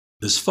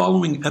This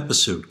following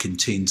episode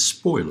contains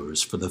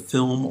spoilers for the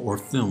film or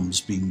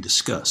films being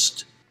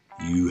discussed.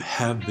 You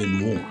have been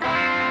warned.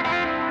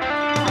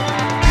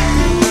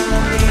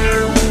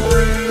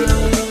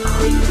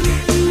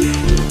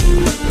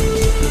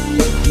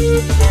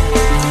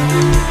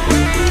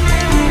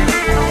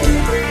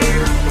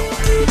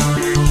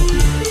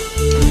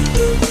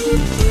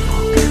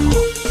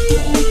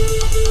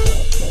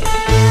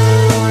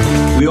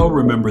 We all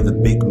remember the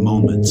big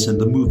moments in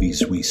the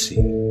movies we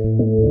see.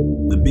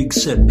 The big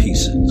set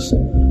pieces,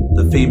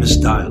 the famous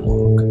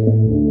dialogue,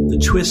 the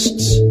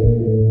twists,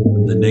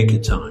 the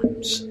naked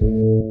times.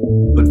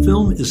 But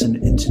film is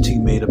an entity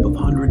made up of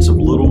hundreds of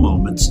little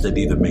moments that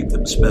either make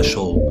them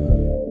special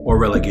or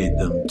relegate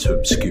them to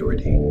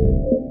obscurity.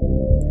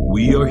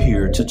 We are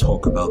here to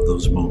talk about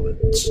those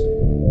moments.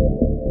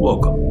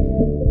 Welcome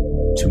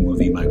to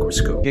Movie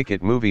Microscope. Kick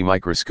it, Movie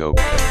Microscope.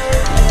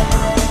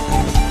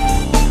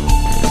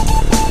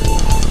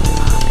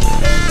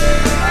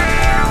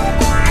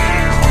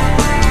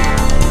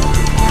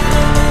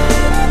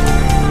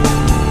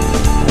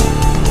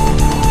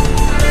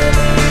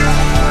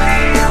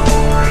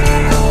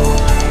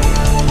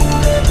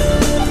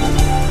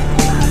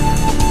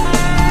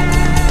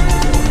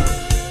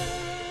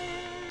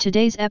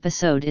 Today's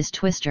episode is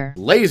Twister.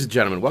 Ladies and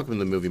gentlemen, welcome to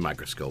the Movie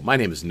Microscope. My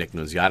name is Nick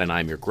Nunziata, and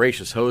I'm your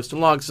gracious host.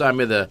 Alongside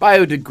me, the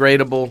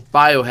biodegradable,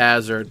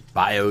 biohazard,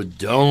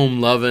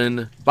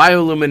 biodome-loving,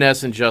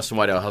 bioluminescent Justin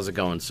Whiteout. How's it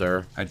going,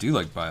 sir? I do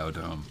like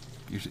Biodome.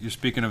 You're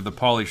speaking of the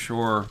Pauly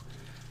Shore,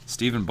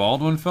 Stephen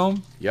Baldwin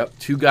film? Yep,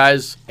 two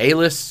guys,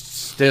 A-list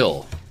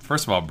still.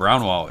 First of all,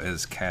 Brownwall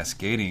is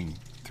cascading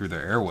through the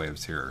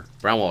airwaves here.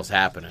 Brownwall's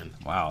happening.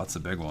 Wow, that's a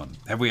big one.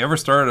 Have we ever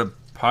started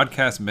a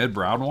podcast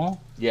mid-Brownwall?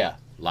 Yeah.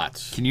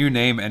 Lots. Can you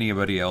name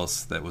anybody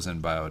else that was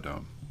in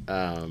Biodome?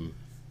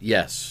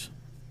 Yes.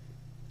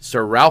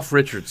 Sir Ralph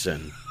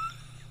Richardson.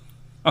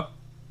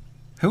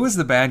 Who was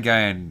the bad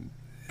guy in...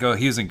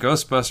 He was in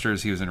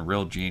Ghostbusters. He was in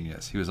Real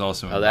Genius. He was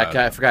also in that Biodome.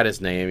 guy. I forgot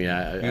his name.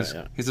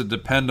 Yeah. He's a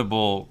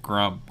dependable,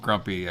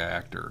 grumpy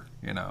actor,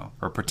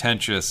 or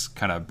pretentious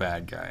kind of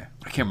bad guy.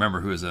 I can't remember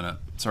who was in it.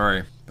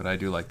 Sorry, but I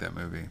do like that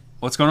movie.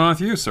 What's going on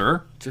with you,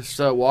 sir? Just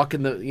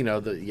walking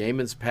the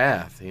Yemen's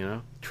path,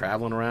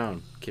 traveling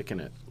around, kicking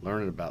it,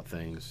 learning about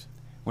things.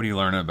 What are you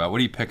learning about? What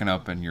are you picking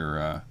up in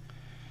your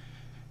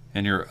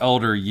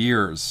elder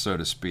years, so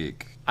to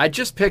speak? I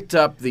just picked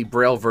up the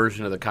Braille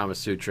version of the Kama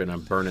Sutra, and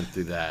I'm burning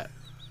through that.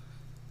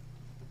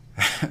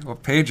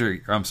 What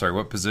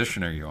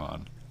position are you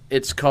on?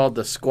 It's called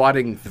the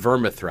Squatting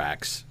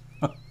Vermithrax.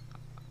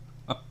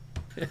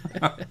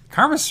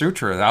 Kama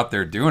Sutra is out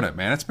there doing it,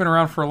 man. It's been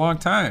around for a long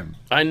time.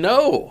 I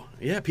know.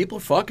 Yeah, people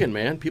fucking,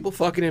 man. People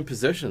fucking in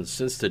positions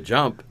since the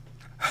jump.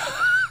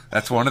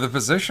 That's one of the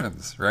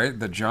positions, right?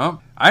 The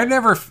jump. I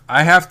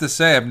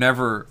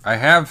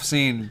have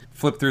seen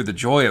Flip Through the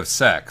Joy of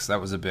Sex.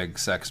 That was a big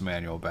sex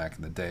manual back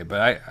in the day.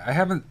 But I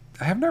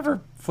have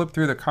never flipped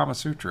through the Kama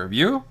Sutra. Have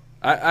you?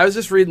 I was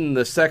just reading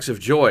The Sex of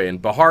Joy, and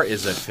Bahar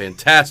is a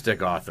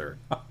fantastic author.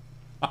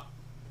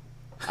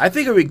 I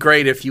think it would be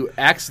great if you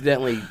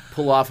accidentally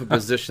pull off a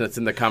position that's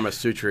in the Kama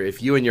Sutra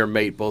if you and your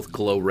mate both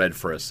glow red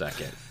for a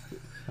second.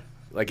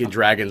 Like in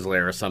Dragon's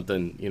Lair or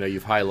something,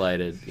 you've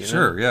highlighted.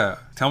 Sure, yeah.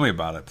 Tell me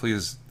about it.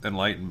 Please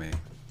enlighten me.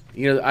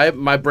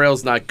 My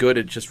Braille's not good.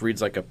 It just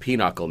reads like a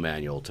pinochle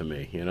manual to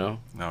me,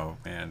 Oh,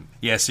 man.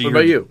 Yeah, so what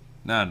about you?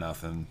 Nah,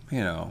 nothing.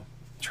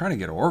 Trying to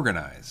get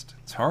organized.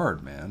 It's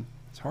hard, man.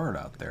 It's hard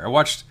out there. I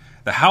watched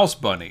The House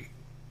Bunny.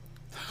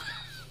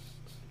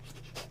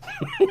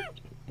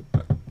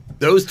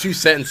 Those two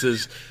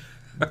sentences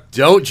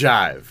don't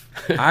jive.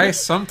 I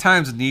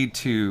sometimes need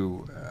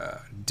to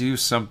do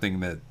something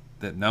that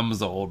numbs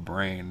the old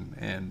brain.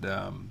 And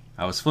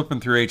I was flipping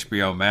through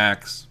HBO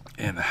Max,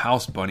 and The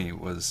House Bunny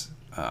was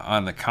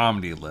on the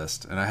comedy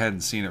list, and I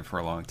hadn't seen it for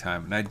a long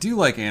time. And I do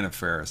like Anna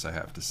Faris, I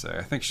have to say.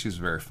 I think she's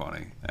very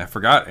funny. I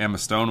forgot Emma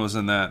Stone was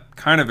in that.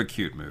 Kind of a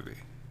cute movie.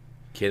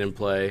 Kid and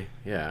Play.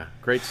 Yeah,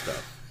 great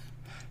stuff.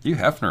 Hugh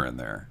Hefner in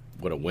there.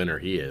 What a winner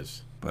he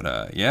is.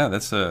 But yeah,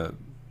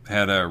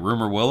 had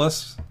Rumor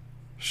Willis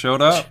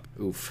showed up.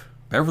 Oof.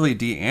 Beverly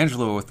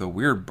D'Angelo with a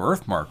weird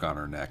birthmark on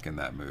her neck in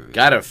that movie.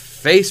 Got a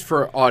face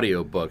for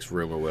audiobooks,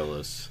 Rumor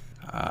Willis.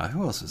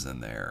 Who else is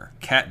in there?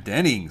 Kat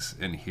Dennings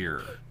in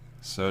here.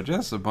 So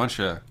just a bunch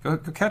of... Go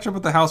catch up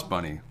with The House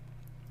Bunny.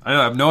 I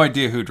have no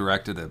idea who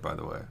directed it, by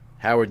the way.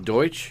 Howard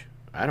Deutsch?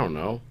 I don't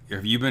know.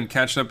 Have you been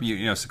catching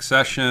up?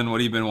 Succession? What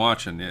have you been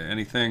watching?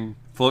 Anything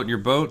floating your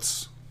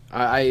boats?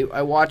 I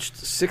watched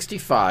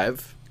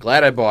 65.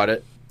 Glad I bought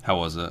it. How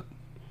was it?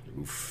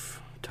 Oof.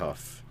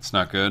 Tough. It's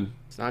not good?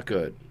 It's not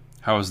good.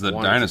 How was the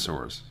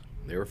dinosaurs?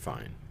 They were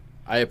fine.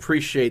 I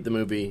appreciate the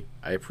movie.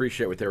 I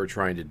appreciate what they were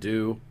trying to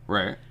do.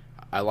 Right.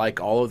 I like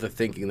all of the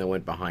thinking that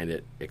went behind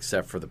it,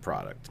 except for the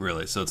product.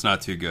 Really? So it's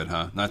not too good,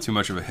 huh? Not too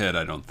much of a hit,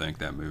 I don't think,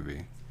 that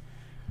movie.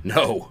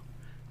 No.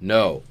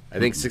 I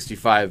think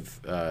 65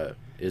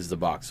 is the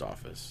box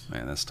office.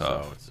 Man, that's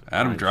tough. So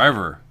Adam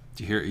Driver.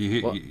 Did you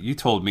hear? You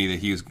told me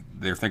that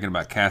they're thinking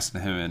about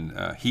casting him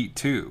in Heat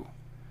 2.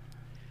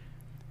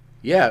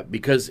 Yeah,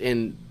 because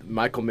in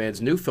Michael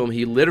Mann's new film,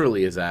 he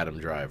literally is Adam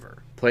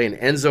Driver, playing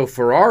Enzo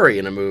Ferrari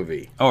in a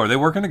movie. Oh, are they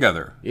working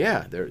together?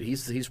 Yeah,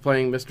 he's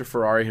playing Mr.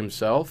 Ferrari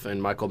himself,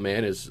 and Michael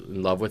Mann is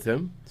in love with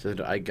him.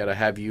 Said, I got to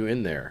have you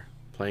in there,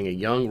 playing a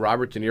young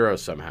Robert De Niro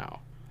somehow.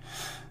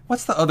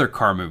 What's the other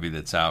car movie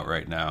that's out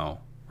right now,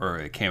 or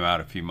it came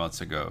out a few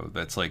months ago,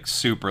 that's like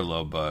super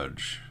low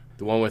budge?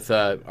 The one with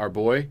our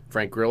boy,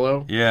 Frank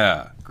Grillo?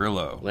 Yeah,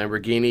 Grillo.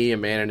 Lamborghini, A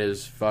Man in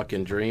His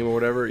Fucking Dream or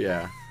whatever?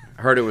 Yeah.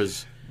 I heard it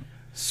was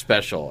a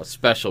special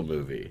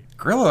movie.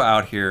 Grillo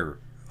out here,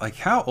 like,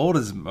 how old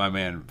is my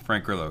man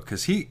Frank Grillo?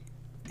 Because he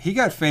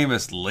got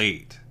famous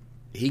late.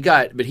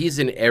 But he's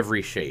in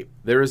every shape.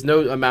 There is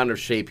no amount of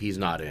shape he's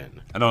not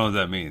in. I don't know what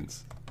that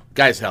means.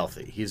 Guy's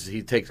healthy.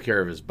 He takes care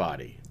of his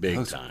body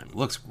big time.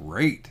 Looks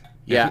great.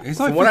 Yeah.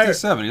 He's only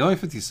 57. He's only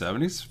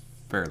 57. He's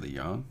fairly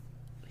young.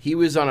 He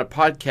was on a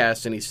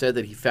podcast, and he said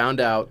that he found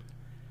out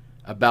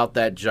about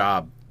that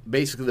job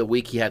basically the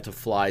week he had to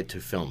fly to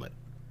film it.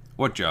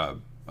 What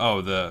job?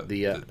 Oh, the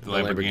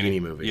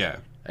Lamborghini movie. Yeah.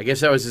 I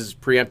guess that was his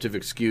preemptive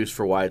excuse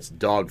for why it's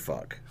dog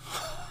fuck.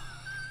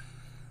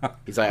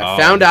 He's like, I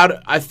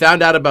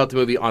found out about the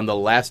movie on the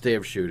last day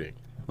of shooting.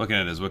 Looking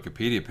at his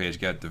Wikipedia page,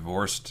 got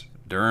divorced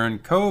during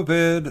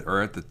COVID,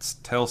 or at the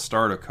tail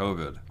start of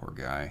COVID. Poor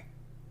guy.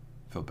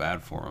 Feel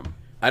bad for him.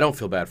 I don't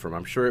feel bad for him.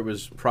 I'm sure it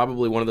was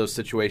probably one of those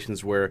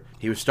situations where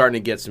he was starting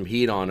to get some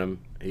heat on him.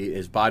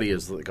 His body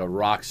is like a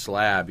rock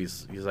slab.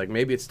 He's like,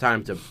 maybe it's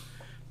time to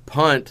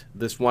punt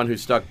this one who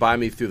stuck by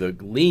me through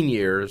the lean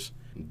years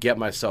and get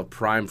myself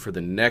primed for the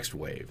next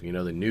wave, the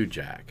new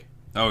Jack.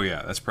 Oh,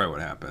 yeah, that's probably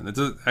what happened.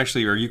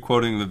 Actually, are you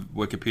quoting the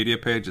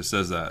Wikipedia page? It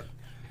says that.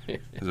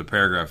 There's a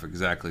paragraph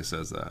exactly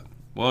says that.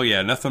 Well,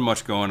 yeah, nothing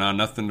much going on,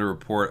 nothing to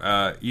report.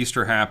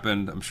 Easter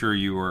happened. I'm sure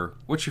you were.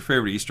 What's your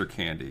favorite Easter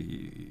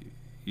candy?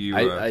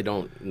 I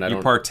don't.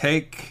 You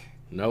partake?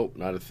 Nope,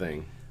 not a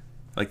thing.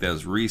 Like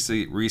those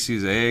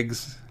Reese's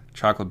eggs,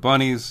 chocolate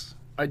bunnies?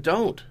 I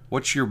don't.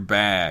 What's your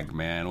bag,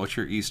 man? What's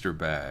your Easter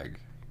bag?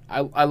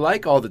 I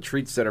like all the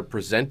treats that are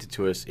presented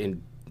to us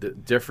in the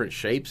different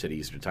shapes at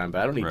Easter time,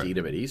 but I don't need to eat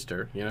them at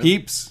Easter.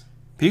 Peeps.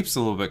 Peeps a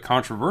little bit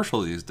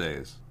controversial these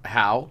days.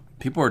 How?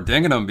 People are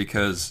dinging them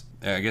because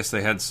I guess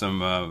they had some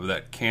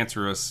that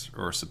cancerous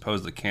or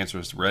supposedly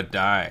cancerous red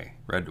dye,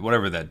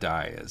 whatever that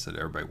dye is that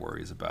everybody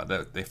worries about.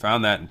 That they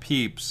found that in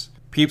Peeps.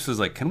 Peeps was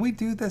like, "Can we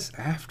do this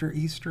after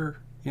Easter?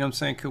 You know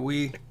what I'm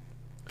saying?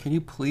 Can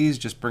you please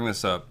just bring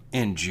this up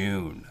in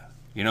June?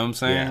 You know what I'm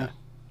saying?" Yeah.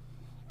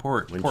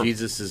 Poor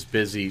Jesus is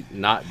busy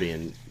not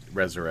being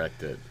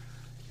resurrected.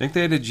 Think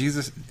they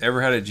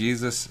ever had a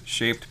Jesus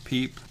shaped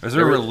peep? Is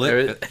there a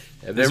religious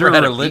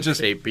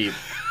peep?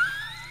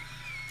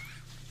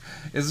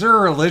 Is there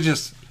a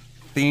religious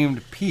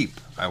themed peep,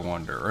 I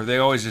wonder? Or they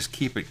always just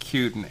keep it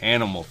cute and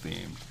animal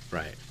themed?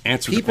 Right.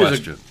 Answer the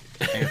question.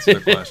 Answer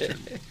the question.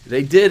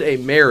 They did a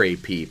Mary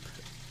peep,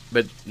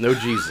 but no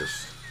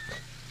Jesus.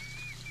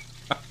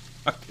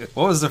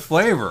 What was the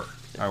flavor,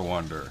 I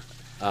wonder?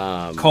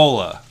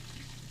 Cola.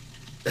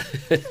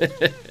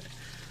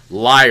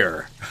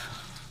 Liar.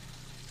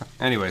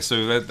 Anyway,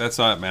 so that's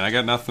all, man. I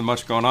got nothing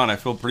much going on. I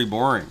feel pretty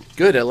boring.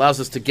 Good. It allows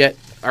us to get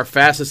our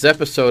fastest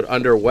episode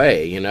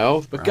underway,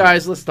 But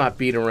guys, let's not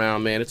beat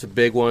around, man. It's a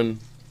big one.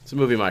 It's a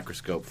movie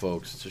Microscope,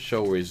 folks. It's a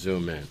show where we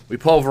zoom in. We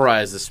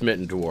pulverize the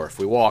smitten dwarf.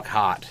 We walk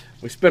hot.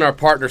 We spin our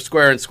partner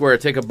square and square,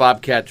 take a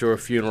bobcat to a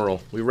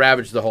funeral. We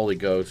ravage the Holy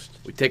Ghost.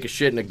 We take a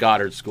shit in a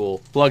Goddard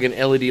school. Plug an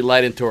LED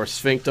light into our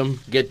sphinctum.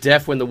 Get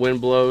deaf when the wind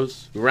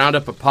blows. We round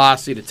up a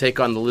posse to take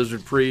on the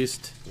lizard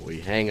priest. We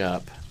hang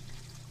up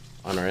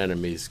on our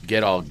enemies,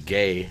 get all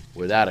gay,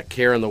 without a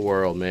care in the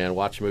world, man.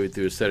 Watch a movie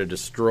through a set of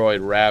destroyed,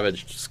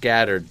 ravaged,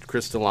 scattered,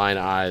 crystalline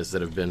eyes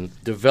that have been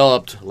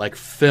developed like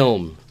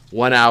film,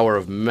 1 hour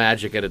of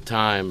magic at a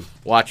time.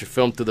 Watch a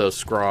film through those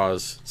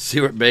scraws.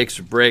 See what makes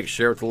or breaks.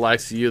 Share it with the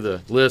likes of you,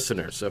 the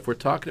listener. So if we're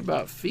talking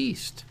about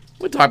Feast,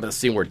 we're talking about the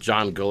scene where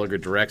John Gallagher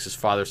directs his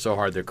father so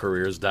hard their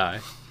careers die.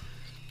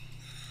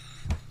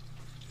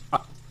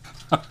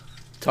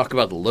 Talk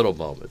about the little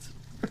moments.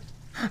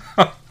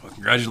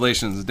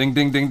 Congratulations. Ding,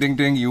 ding, ding, ding,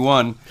 ding. You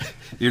won.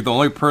 You're the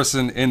only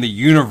person in the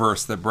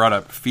universe that brought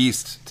up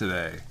Feast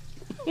today.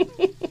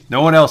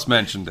 No one else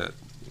mentioned it.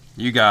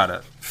 You got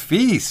it.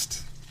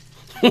 Feast.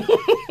 Did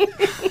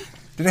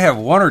it have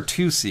 1 or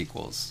 2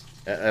 sequels?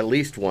 At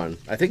least 1.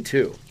 I think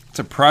 2. It's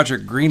a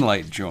Project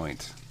Greenlight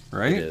joint,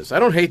 right? It is. I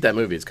don't hate that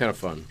movie. It's kind of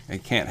fun. I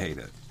can't hate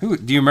it.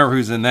 Do you remember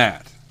who's in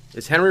that?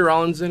 Is Henry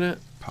Rollins in it?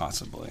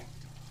 Possibly.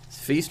 Is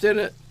Feast in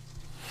it?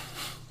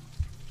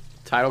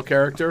 Title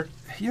character?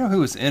 You know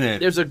who was in it?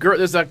 There's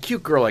a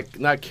cute girl, like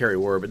not Carrie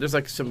Ward, but there's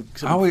like some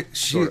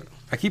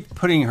I keep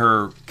putting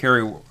her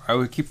Carrie. I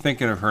would keep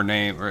thinking of her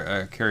name,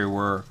 Carrie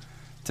Ward,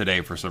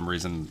 today for some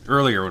reason.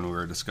 Earlier when we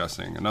were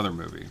discussing another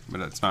movie,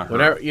 but it's not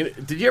her.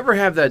 Did you ever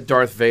have that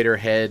Darth Vader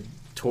head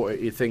toy?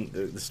 You think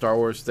the Star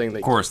Wars thing?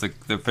 Of course,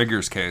 the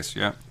figures case.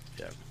 Yeah.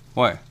 Yeah.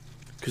 Why?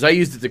 Because I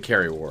used it to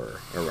carry Ward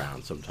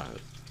around sometimes.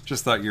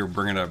 Just thought you were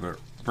bringing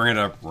it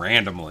up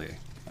randomly.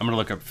 I'm gonna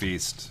look up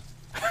Feast.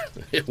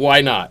 Why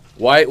not?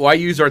 Why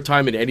use our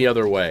time in any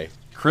other way?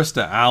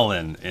 Krista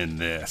Allen in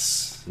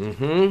this.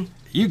 Mm-hmm.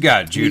 You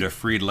got Judah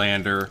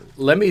Friedlander.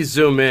 Let me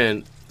zoom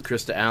in.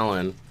 Krista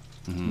Allen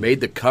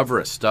made the cover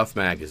of Stuff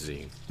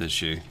magazine. Did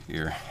she?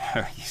 You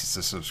used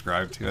to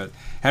subscribe to it.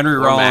 Henry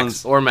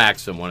Rollins. Or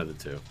Maxim, one of the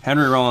two.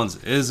 Henry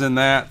Rollins is in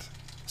that.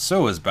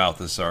 So is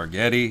Balthasar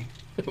Getty.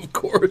 Of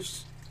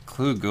course.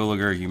 Clu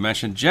Gulager, you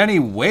mentioned. Jenny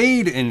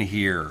Wade in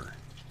here.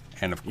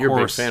 And of You're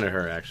course, a big fan of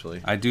her,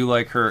 actually. I do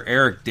like her.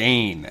 Eric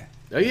Dane.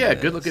 Oh, yeah,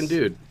 good-looking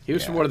dude. He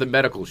was from one of the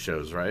medical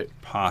shows, right?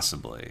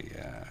 Possibly,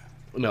 yeah.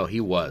 No, he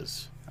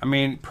was. I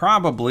mean,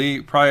 probably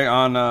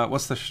on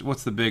what's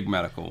the big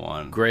medical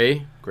one?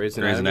 Grey's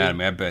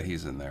Anatomy. I bet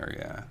he's in there.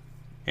 Yeah,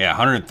 yeah.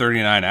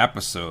 139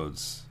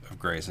 episodes of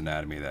Grey's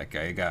Anatomy. That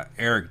guy. You got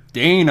Eric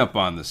Dane up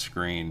on the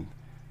screen,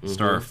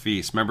 star of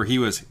Feast. Remember, he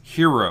was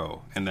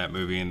Hero in that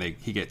movie, and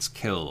he gets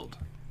killed.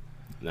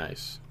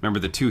 Nice. Remember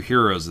the two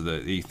heroes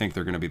that you think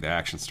they're going to be the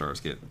action stars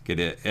get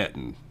it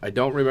and I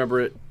don't remember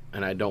it,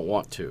 and I don't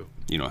want to.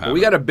 You don't have.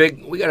 We got a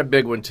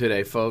big one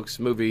today, folks.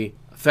 Movie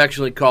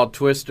affectionately called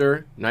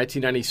Twister,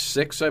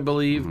 1996, I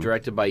believe,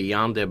 directed by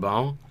Jan de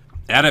Bont.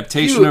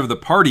 Adaptation of The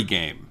Party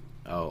Game.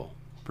 Oh,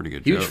 pretty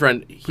good. Huge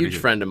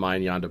joke. friend of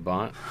mine, Jan de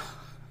Bont.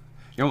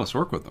 You almost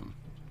worked with him.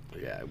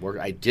 Yeah,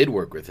 I did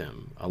work with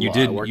him. You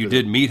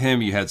did meet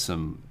him. You had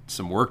some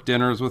work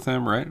dinners with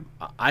him, right?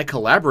 I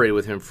collaborated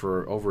with him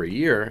for over a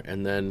year,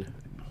 and then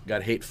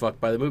got hate fucked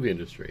by the movie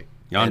industry.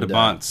 Jan de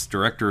Bont's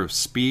director of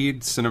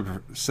Speed,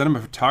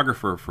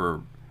 cinematographer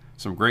for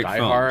some great Die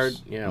films. Hard,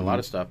 a lot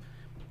of stuff.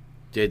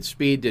 Did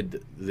Speed,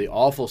 did the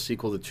awful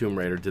sequel to Tomb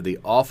Raider, did the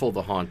awful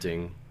The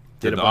Haunting,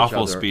 did the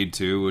awful Speed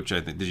 2, which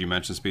I think, did you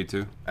mention Speed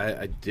 2?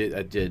 I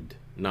did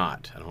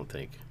not, I don't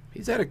think.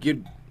 He's had a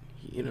good,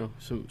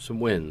 some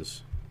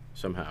wins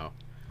somehow.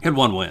 He had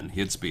one win. He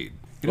had Speed.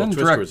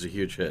 Twister was a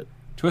huge hit.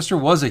 Twister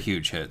was a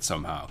huge hit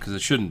somehow, because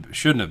it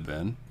shouldn't have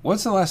been.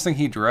 What's the last thing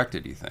he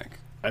directed, you think?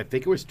 I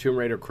think it was Tomb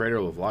Raider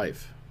Cradle of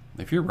Life.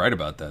 If you're right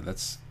about that,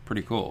 that's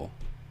pretty cool.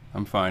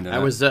 I'm fine. I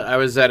was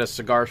at a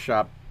cigar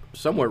shop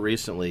somewhat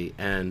recently,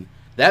 and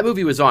that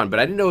movie was on, but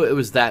I didn't know it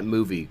was that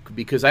movie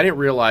because I didn't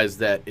realize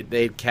that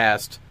they'd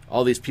cast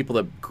all these people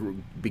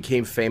that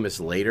became famous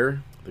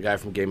later. The guy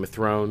from Game of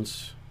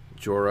Thrones,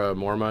 Jorah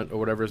Mormont, or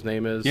whatever his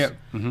name is. Yep.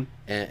 Mm-hmm.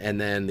 And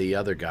then the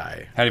other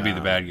guy. Had to be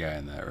the bad guy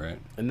in that, right?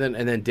 And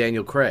then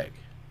Daniel Craig.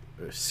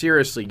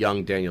 Seriously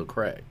young Daniel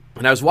Craig.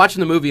 And I was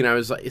watching the movie, and I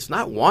was like, it's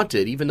not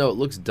Wanted, even though it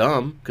looks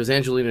dumb, because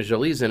Angelina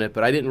Jolie's in it,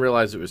 but I didn't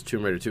realize it was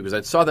Tomb Raider 2, because I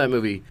saw that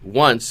movie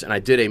once, and I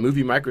did a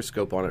movie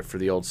microscope on it for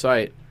the old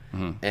site,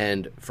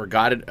 and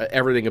forgot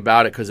everything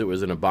about it because it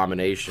was an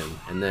abomination.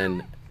 And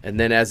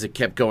then as it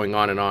kept going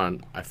on and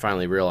on, I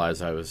finally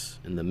realized I was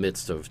in the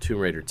midst of Tomb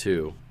Raider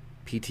 2.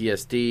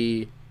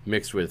 PTSD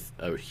mixed with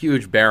a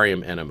huge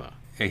barium enema.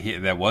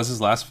 That was his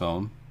last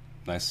film.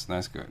 Nice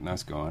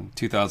going.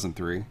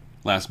 2003.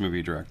 Last movie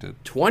he directed.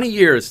 20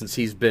 years since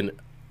he's been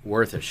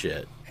worth a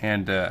shit.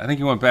 And I think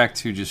he went back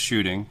to just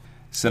shooting,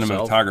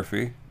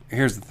 cinematography.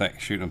 Here's the thing,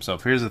 shooting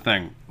himself. Here's the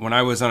thing. When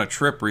I was on a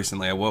trip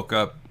recently, I woke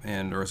up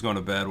or was going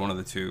to bed, one of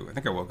the two. I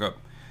think I woke up,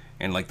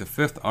 and like the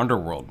fifth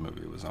Underworld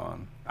movie was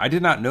on. I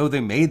did not know they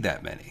made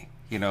that many.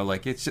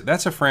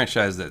 That's a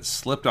franchise that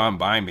slipped on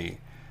by me.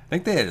 I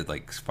think they had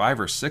like 5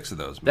 or 6 of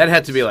those movies. That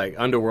had to be like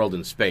Underworld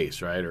in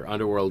Space, right? Or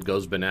Underworld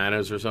Goes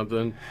Bananas or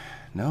something?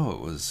 No, it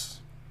was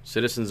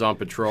Citizens on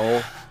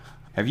Patrol.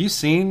 Have you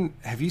seen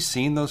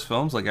those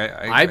films? Like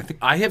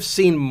I have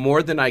seen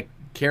more than I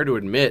care to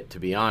admit, to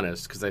be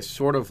honest, because I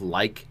sort of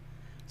like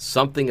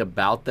something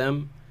about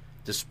them,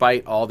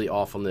 despite all the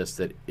awfulness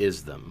that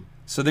is them.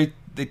 So they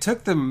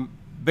took them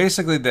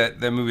basically that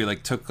movie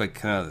like took like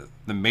kind of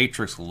the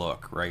Matrix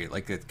look, right?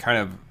 Like it kind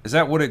of is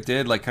that what it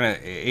did? Like kind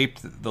of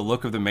aped the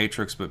look of the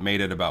Matrix, but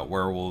made it about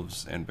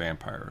werewolves and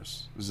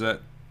vampires. Is that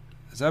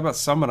about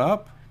sum it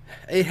up?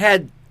 It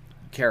had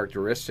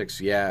characteristics,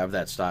 of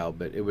that style,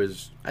 but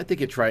I think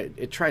it tried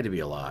to be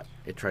a lot.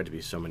 It tried to be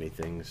so many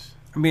things.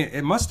 I mean,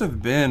 it must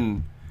have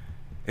been,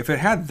 if it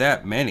had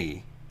that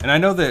many, and I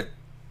know that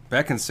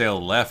Beckinsale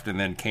left and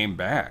then came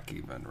back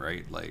even,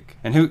 right? Like,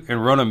 and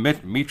Rona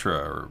Mitra,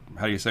 or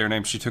how do you say her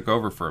name? She took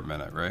over for a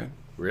minute, right?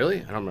 Really?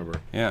 I don't remember.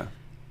 Yeah.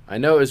 I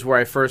know it was where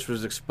I first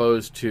was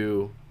exposed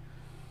to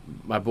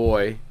my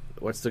boy.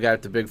 What's the guy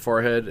with the big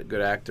forehead?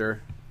 Good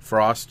actor.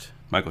 Frost.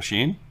 Michael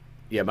Sheen?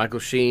 Yeah, Michael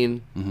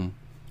Sheen. Mm-hmm.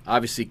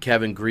 Obviously,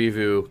 Kevin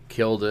Grievous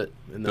killed it.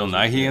 Bill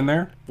Nighy in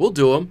there? We'll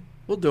do him.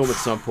 We'll do him at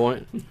some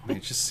point. I mean,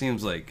 it just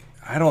seems like,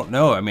 I don't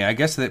know. I mean, I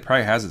guess it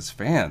probably has its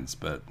fans,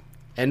 but...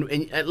 And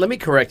let me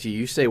correct you.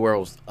 You say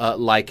werewolves.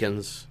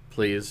 Lichens,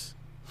 please.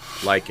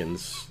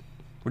 Lichens.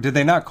 Well, did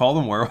they not call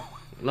them werewolves?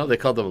 No, they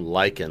called them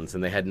lichens,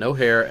 and they had no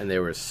hair, and they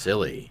were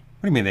silly.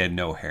 What do you mean they had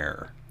no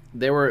hair?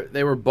 They were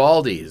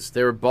baldies.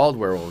 They were bald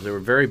werewolves. They were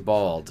very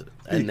bald,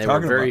 and they were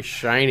very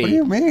shiny. What do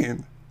you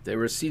mean? They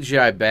were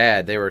CGI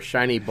bad. They were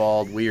shiny,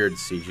 bald, weird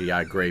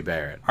CGI gray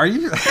bad. Are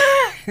you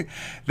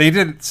they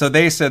did. So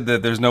they said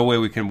that there's no way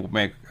we can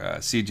make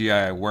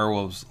CGI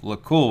werewolves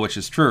look cool, which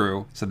is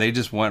true. So they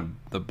just went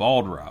the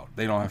bald route.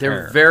 They don't have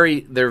hair.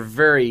 They're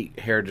very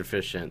hair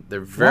deficient.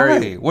 They're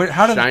very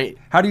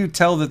how do you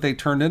tell that they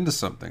turned into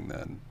something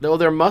then? No,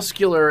 they're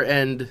muscular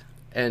and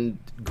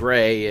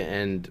gray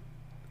and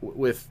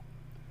with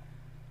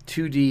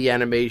 2D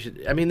animation.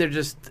 I mean, they're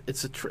just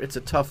it's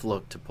a tough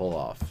look to pull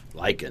off.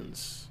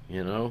 Lycans,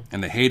 you know.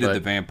 And they hated the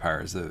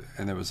vampires.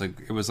 And it was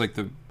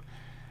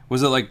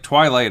like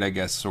Twilight, I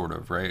guess, sort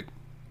of, right?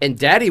 And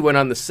Daddy went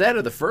on the set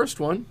of the first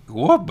one.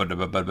 What?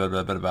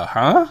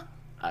 Huh?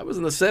 I was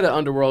on the set of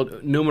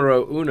Underworld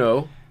numero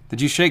uno.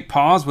 Did you shake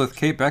paws with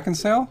Kate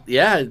Beckinsale?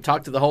 Yeah, and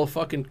talked to the whole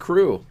fucking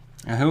crew.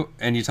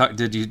 And you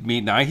did you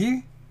meet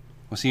Nike?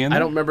 Was he in there? I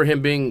don't remember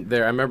him being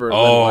there. I remember.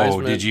 Oh, Len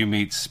Wiseman. Did you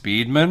meet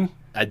Speedman?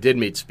 I did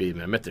meet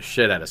Speedman. I met the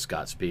shit out of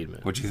Scott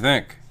Speedman. What'd you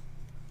think?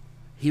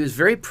 He was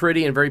very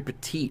pretty and very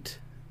petite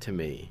to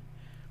me.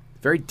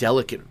 Very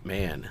delicate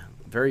man.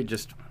 Very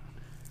just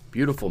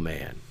beautiful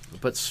man.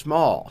 But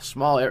small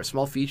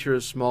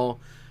features,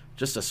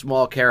 just a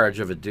small carriage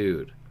of a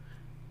dude.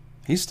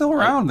 He's still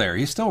around there.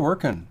 He's still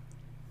working.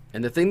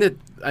 And the thing that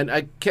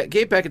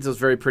Kate Beckinsale was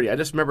very pretty. I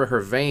just remember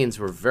her veins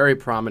were very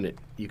prominent.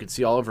 You could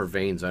see all of her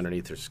veins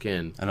underneath her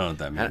skin. I don't know what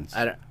that means.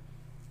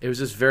 It was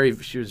just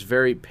she was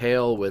very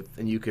pale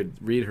and you could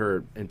read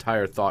her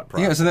entire thought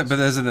process. Yeah,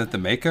 isn't it the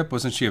makeup?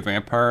 Wasn't she a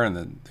vampire and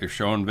then they're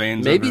showing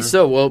veins? Maybe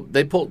so. Well,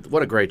 they pulled,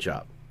 what a great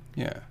job.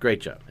 Yeah.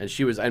 Great job. And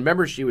I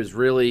remember she was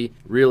really,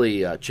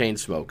 really chain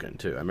smoking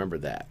too. I remember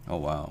that. Oh,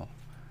 wow.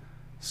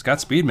 Scott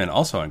Speedman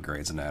also on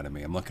Grey's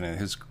Anatomy. I'm looking at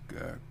his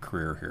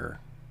career here.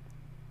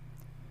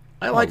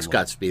 I like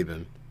Scott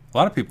Speedman. A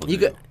lot of people do. You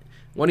got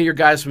one of your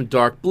guys from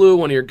Dark Blue,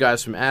 one of your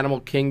guys from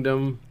Animal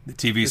Kingdom. The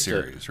TV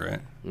series,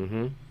 right?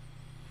 Mm-hmm.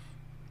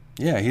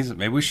 Yeah,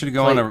 maybe we should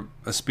go on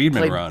a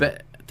Speedman run. I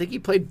think he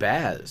played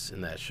Baz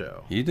in that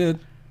show. He did.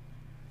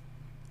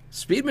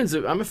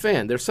 I'm a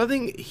fan. There's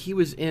something he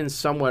was in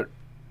somewhat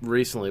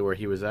recently where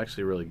he was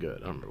actually really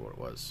good. I don't remember what it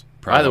was.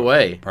 By the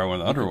way, probably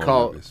one of the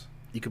Underworld movies.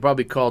 You could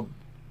probably call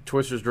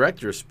Twister's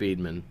director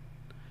Speedman,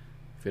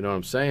 if you know what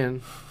I'm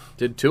saying.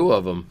 Did 2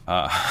 of them.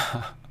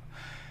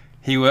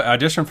 He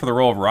auditioned for the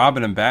role of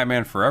Robin in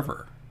Batman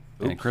Forever,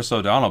 and Chris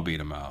O'Donnell beat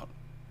him out.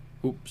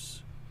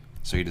 Oops.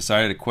 So he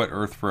decided to quit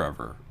Earth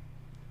forever.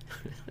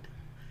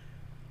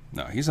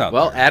 No, he's out there.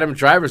 Well, there. Adam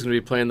Driver's going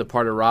to be playing the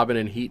part of Robin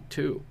in Heat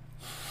 2.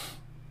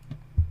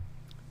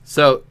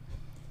 So,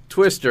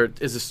 Twister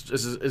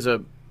is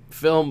a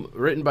film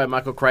written by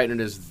Michael Crichton and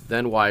his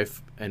then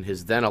wife and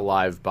his then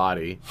alive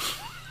body,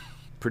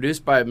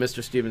 produced by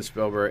Mr. Steven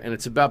Spielberg, and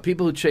it's about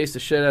people who chase the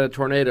shit out of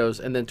tornadoes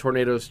and then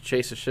tornadoes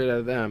chase the shit out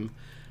of them.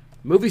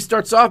 Movie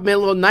starts off, man, a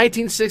little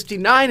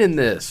 1969 in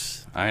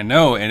this. I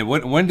know. And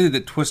when did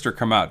the Twister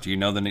come out? Do you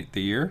know the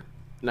year?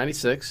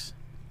 96.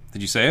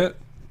 Did you say it?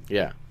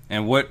 Yeah.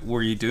 And what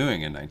were you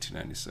doing in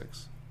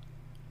 1996?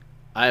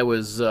 I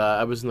was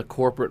in the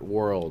corporate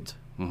world.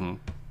 Mm-hmm.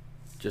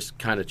 Just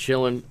kind of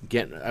chilling.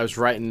 I was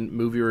writing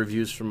movie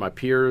reviews for my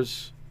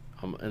peers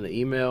in the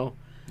email.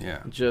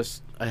 Yeah.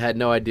 I had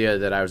no idea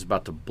that I was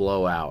about to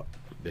blow out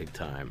big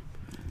time.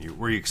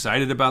 Were you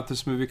excited about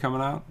this movie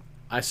coming out?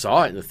 I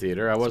saw it in the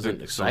theater. I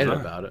wasn't excited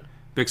about it.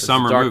 Big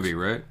summer movie,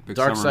 right?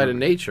 Dark Side of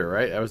Nature,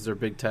 right? That was their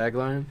big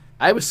tagline.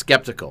 I was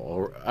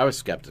skeptical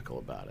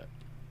about it.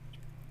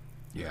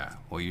 Yeah.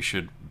 Well, you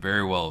should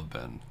very well have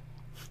been,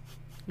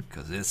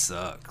 because it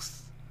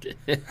sucks.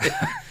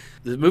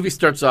 The movie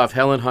starts off.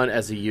 Helen Hunt,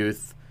 as a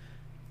youth,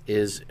 they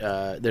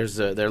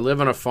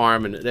live on a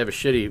farm, and they have a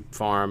shitty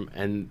farm,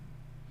 and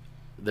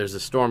there's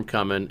a storm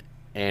coming,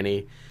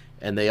 Annie,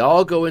 and they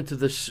all go into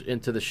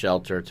the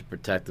shelter to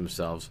protect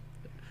themselves,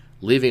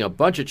 leaving a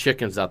bunch of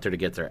chickens out there to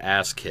get their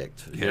ass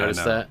kicked. You notice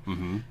that?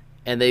 Mm-hmm.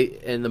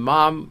 And the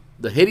mom,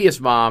 the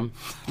hideous mom,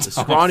 the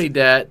scrawny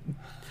dad,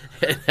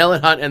 and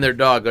Helen Hunt and their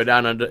dog go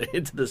down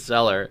into the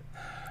cellar.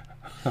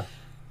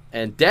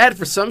 And Dad,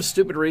 for some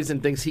stupid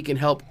reason, thinks he can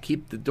help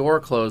keep the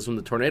door closed when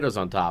the tornado's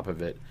on top of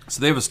it.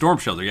 So they have a storm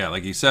shelter, yeah,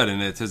 like you said, and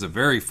it has a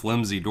very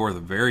flimsy door with a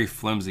very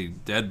flimsy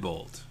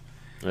deadbolt.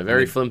 A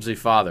very flimsy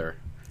father.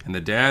 And the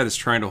dad is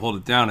trying to hold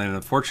it down, and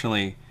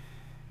unfortunately,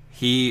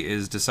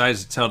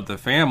 decides to tell the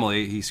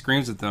family. He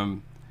screams at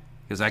them,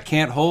 because I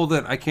can't hold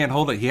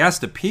it. He has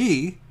to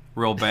pee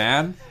real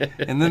bad,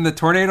 and then the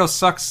tornado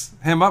sucks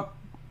him up.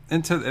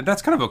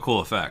 That's kind of a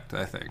cool effect,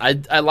 I think.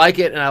 I like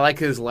it, and I like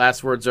his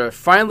last words are,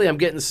 "Finally, I'm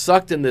getting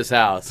sucked in this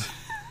house."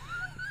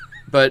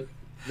 But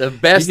the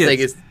best thing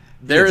is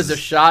there is a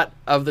shot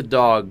of the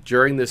dog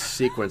during this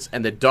sequence,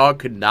 and the dog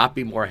could not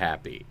be more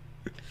happy.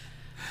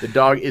 The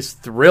dog is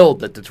thrilled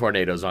that the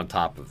tornado's on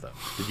top of them.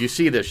 Did you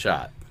see this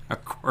shot?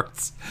 Of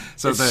course.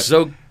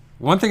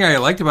 One thing I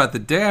liked about the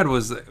dad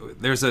was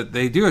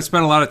they do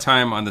spend a lot of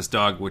time on this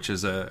dog, which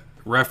is a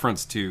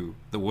reference to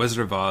the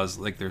Wizard of Oz.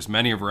 Like, there's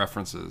many of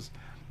references.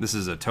 This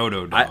is a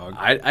Toto dog.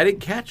 I didn't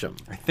catch him.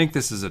 I think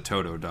this is a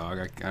Toto dog.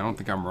 I don't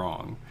think I'm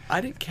wrong.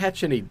 I didn't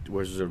catch any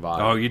Wizard of Oz.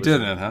 Oh, you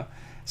didn't, huh?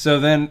 So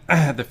then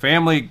the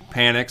family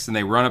panics, and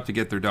they run up to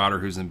get their daughter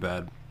who's in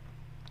bed.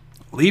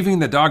 leaving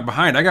the dog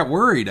behind. I got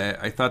worried.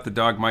 I thought the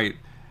dog might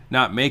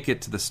not make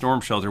it to the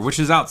storm shelter, which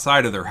is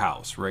outside of their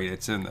house, right?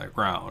 It's in the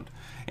ground.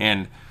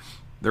 And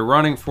they're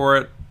running for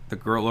it. The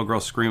little girl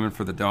screaming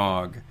for the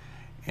dog.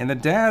 And the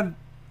dad,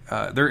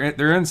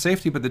 they're in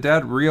safety, but the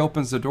dad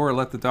reopens the door and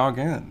let the dog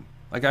in.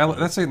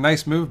 That's a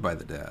nice move by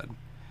the dad.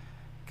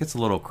 Gets a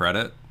little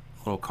credit, a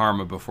little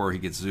karma before he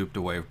gets zooped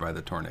away by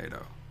the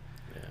tornado.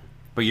 Yeah.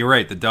 But you're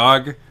right. The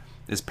dog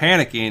is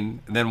panicking,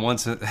 and then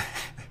once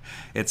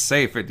it's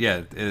safe, it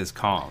is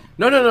calm.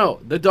 No.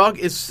 The dog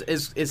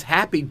is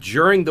happy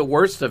during the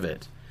worst of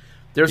it.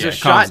 There's a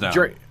shot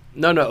during.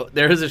 No.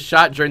 There is a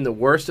shot during the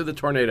worst of the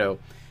tornado,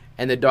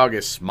 and the dog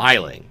is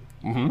smiling.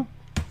 Mm-hmm.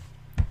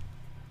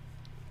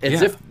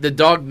 As if the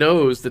dog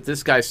knows that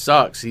this guy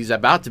sucks. He's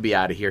about to be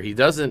out of here. He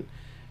doesn't.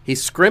 He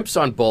scrimps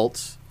on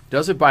bolts.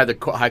 Doesn't buy the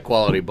high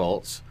quality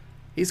bolts.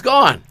 He's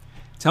gone.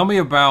 Tell me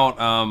about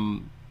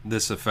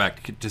this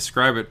effect.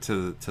 Describe it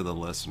to the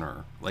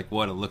listener, like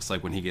what it looks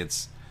like when he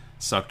gets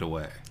sucked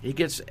away. He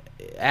gets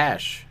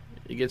ash.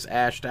 He gets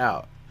ashed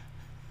out.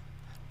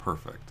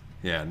 Perfect.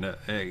 Yeah.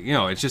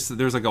 No, it's just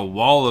there's like a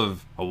wall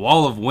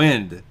of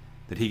wind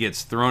that he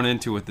gets thrown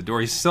into with the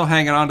door. He's still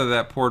hanging onto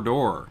that poor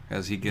door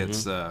as he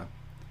gets. And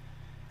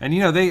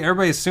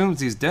everybody assumes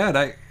he's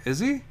dead. Is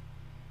he?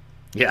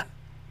 Yeah,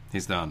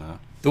 he's done. Huh?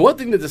 The one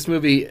thing that this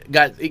movie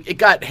got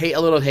a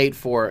little hate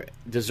for,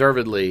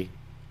 deservedly,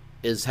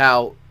 is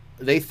how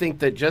they think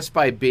that just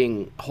by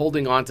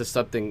holding on to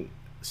something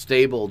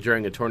stable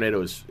during a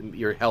tornado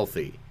you're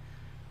healthy.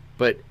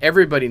 But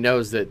everybody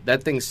knows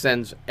that thing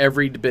sends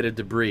every bit of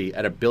debris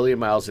at 1 billion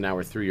miles an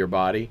hour through your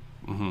body.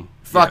 Mm-hmm.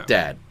 Fuck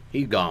Dad.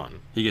 He's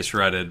gone. He gets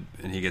shredded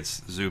and he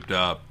gets zooped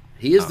up.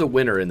 He is the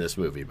winner in this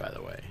movie, by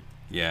the way.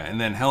 Yeah,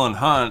 and then Helen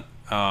Hunt.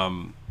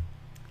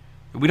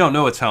 We don't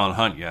know it's Helen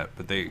Hunt yet,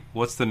 but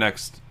what's the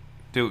next?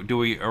 Do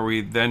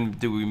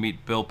we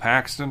meet Bill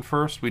Paxton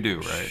first? We do,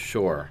 right?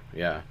 Sure.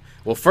 Yeah.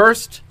 Well,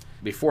 first,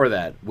 before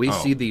that, we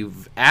see the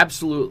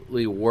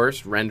absolutely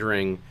worst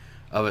rendering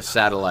of a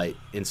satellite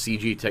in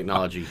CG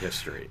technology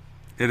history.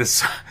 It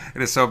is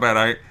so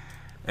bad.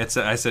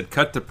 I said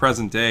cut to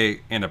present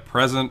day and a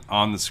present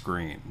on the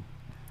screen.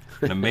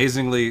 An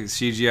amazingly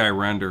CGI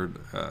rendered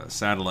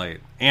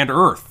satellite and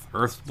Earth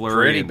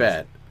blurry. Pretty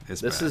bad.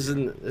 This is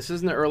in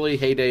the early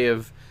heyday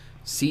of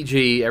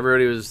CG.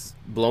 Everybody was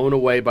blown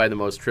away by the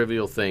most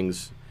trivial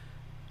things,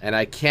 and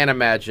I can't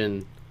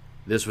imagine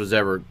this was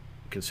ever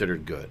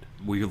considered good.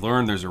 We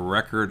learned there's a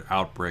record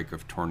outbreak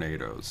of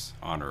tornadoes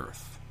on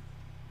Earth.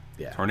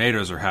 Yeah.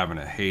 Tornadoes are having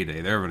a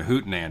heyday. They're having a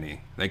hootenanny.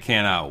 They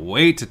cannot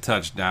wait to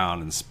touch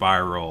down and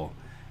spiral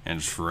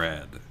and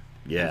shred.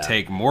 Yeah. And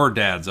take more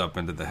dads up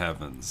into the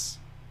heavens.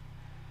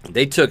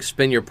 They took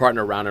Spin Your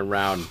Partner Round and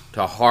Round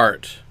to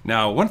heart.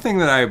 Now, one thing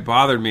that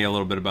bothered me a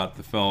little bit about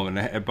the film, and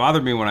it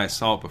bothered me when I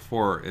saw it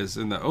before, is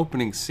in the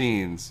opening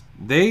scenes,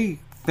 they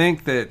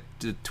think that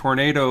the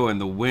tornado and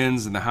the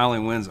winds and the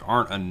howling winds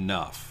aren't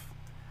enough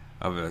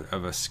of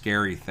a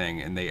scary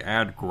thing, and they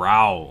add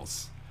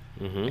growls,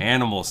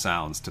 animal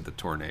sounds to the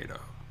tornado.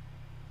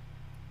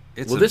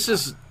 This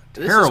is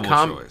terrible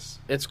choice.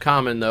 It's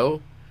common, though.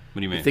 What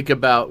do you mean? Think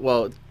about,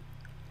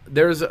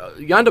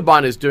 Jan de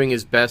Bont is doing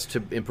his best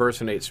to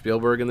impersonate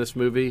Spielberg in this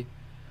movie.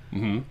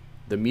 Mm-hmm.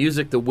 The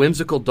music, the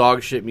whimsical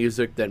dog shit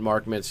music that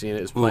Mark Metzina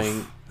is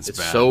playing, it's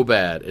bad. so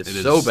bad. It's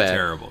so bad.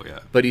 Terrible, yeah.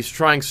 But he's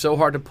trying so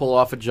hard to pull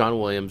off a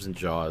John Williams in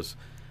Jaws.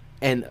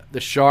 And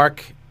the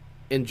shark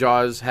in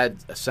Jaws had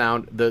a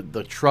sound.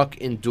 The truck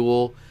in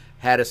Duel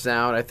had a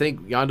sound. I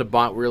think Jan de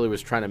Bont really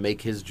was trying to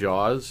make his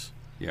Jaws.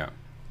 Yeah.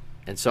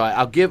 And so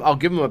I'll give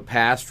him a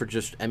pass for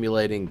just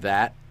emulating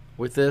that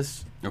with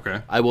this.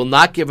 Okay. I will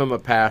not give him a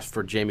pass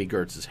for Jamie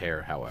Gertz's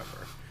hair,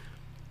 however.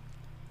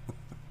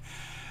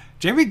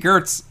 Jamie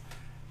Gertz,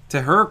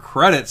 to her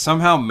credit,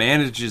 somehow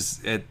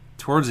manages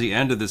towards the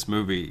end of this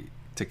movie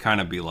to kind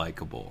of be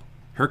likable.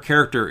 Her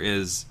character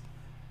is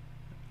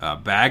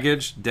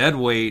baggage, dead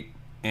weight,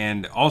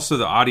 and also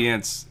the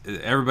audience,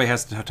 everybody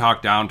has to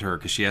talk down to her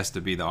because she has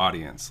to be the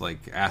audience. Like,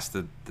 ask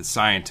the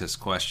scientists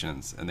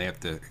questions, and they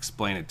have to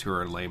explain it to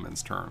her in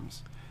layman's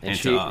terms. And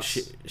to us.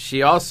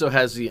 She also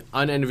has the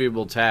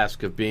unenviable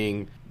task of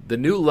being the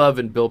new love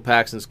in Bill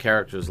Paxton's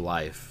character's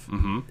life,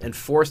 and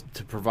forced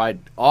to provide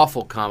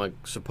awful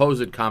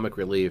supposed comic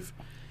relief.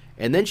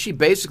 And then she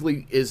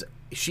basically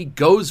she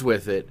goes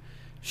with it,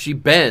 she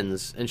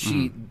bends, and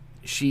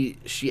she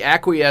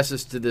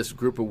acquiesces to this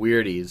group of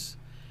weirdies.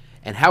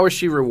 And how is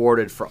she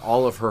rewarded for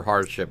all of her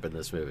hardship in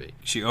this movie?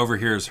 She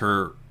overhears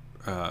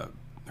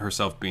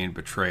herself being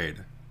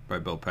betrayed by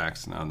Bill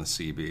Paxton on the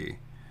CB.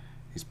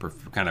 He's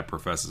kind of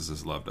professes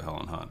his love to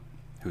Helen Hunt,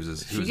 who's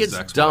his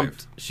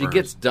ex-wife. She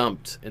gets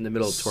dumped in the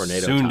middle of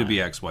tornado soon time. to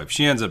be ex-wife.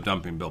 She ends up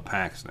dumping Bill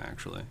Paxton,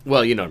 actually.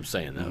 Well, you know what I'm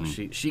saying, though.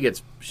 She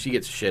gets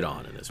shit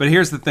on in this. But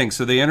here's the thing: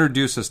 so they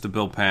introduce us to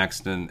Bill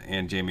Paxton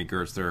and Jamie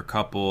Gertz. They're a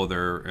couple.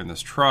 They're in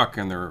this truck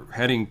and they're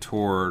heading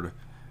toward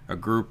a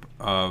group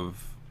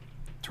of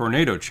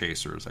tornado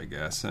chasers, I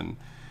guess, and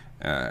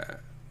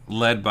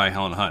led by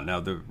Helen Hunt. Now,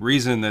 the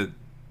reason that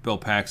Bill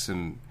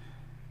Paxton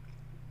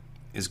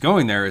is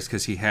going there is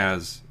because he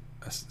has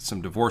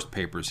some divorce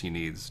papers he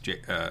needs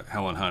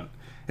Helen Hunt,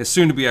 his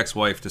soon-to-be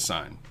ex-wife, to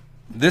sign.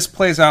 This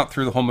plays out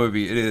through the whole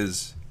movie. It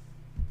is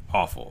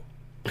awful.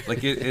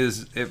 Like, it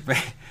is...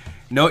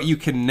 No, you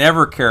can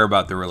never care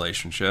about the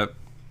relationship.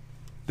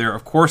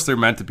 Of course, they're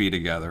meant to be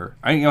together.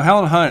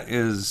 Helen Hunt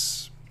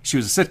she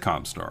was a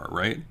sitcom star,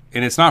 right?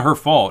 And it's not her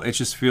fault. It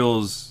just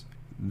feels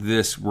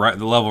the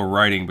level of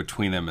writing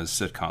between them is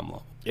sitcom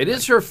level. It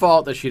is her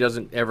fault that she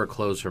doesn't ever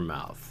close her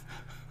mouth.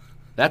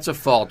 That's a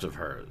fault of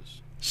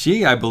hers.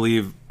 I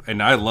believe,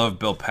 and I love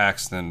Bill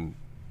Paxton.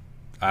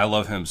 I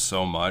love him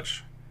so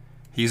much.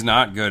 He's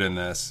not good in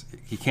this.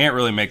 He can't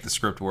really make the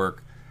script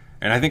work.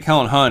 And I think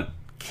Helen Hunt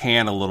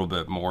can a little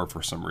bit more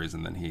for some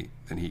reason than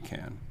he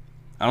can.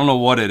 I don't know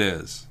what it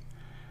is,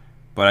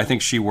 but I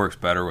think she works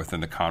better within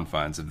the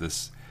confines of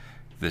this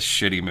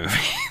shitty movie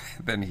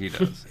than he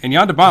does. And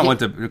Jan de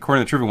Bont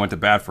according to the trivia, went to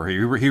bat for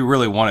her. He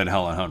really wanted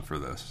Helen Hunt for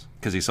this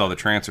because he saw the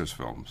Trancers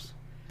films.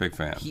 Big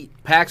fan.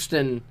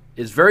 Paxton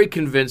is very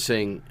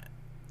convincing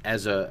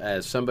as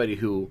somebody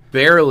who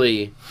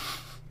barely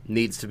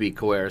needs to be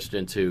coerced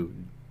into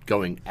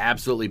going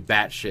absolutely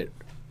batshit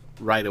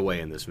right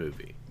away in this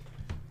movie.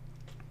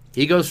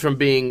 He goes from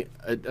being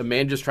a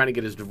man just trying to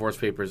get his divorce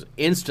papers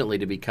instantly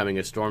to becoming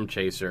a storm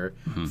chaser.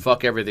 Mm-hmm.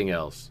 Fuck everything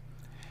else.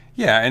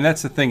 Yeah, and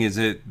that's the thing is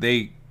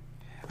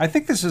I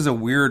think this is a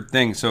weird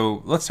thing.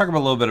 So let's talk about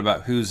a little bit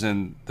about who's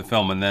in the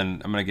film, and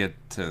then I'm going to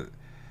get to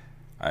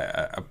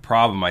a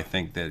problem I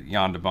think that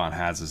Jan de Bont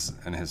has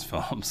in his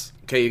films.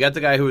 Okay, you got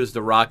the guy who is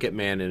the Rocket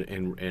Man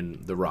in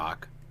The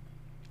Rock.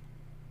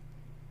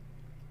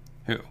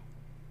 Who?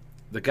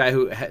 The guy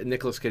who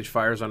Nicolas Cage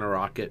fires on a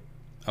rocket.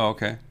 Oh,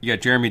 okay. You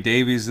got Jeremy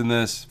Davies in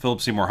this.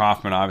 Philip Seymour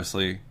Hoffman,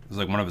 obviously, was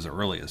like one of his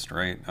earliest,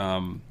 right?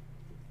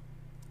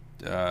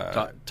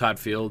 Todd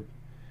Field.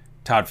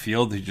 Todd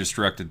Field, who just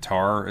directed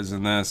Tar, is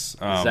in this.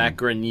 Zach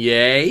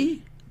Grenier,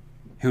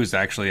 who's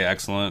actually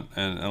excellent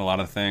in a lot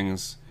of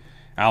things.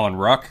 Alan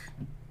Ruck,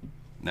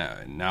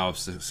 now of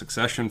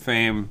Succession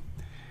fame.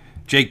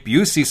 Jake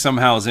Busey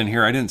somehow is in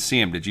here. I didn't see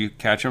him. Did you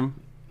catch him?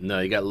 No,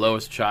 you got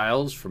Lois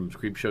Childs from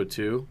Creepshow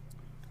 2.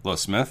 Lois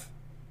Smith?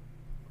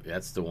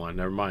 That's the one.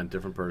 Never mind.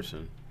 Different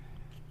person.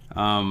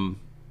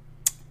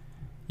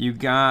 You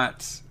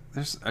got...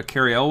 There's a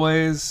Carrie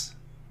Elways.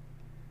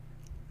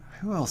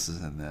 Who else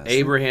is in this?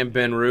 Abraham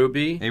Ben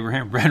Ruby.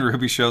 Abraham Ben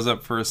Ruby shows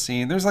up for a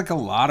scene. There's like a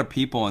lot of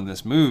people in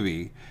this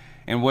movie.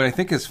 And what I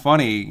think is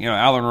funny,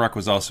 Alan Ruck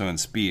was also in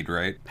Speed,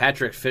 right?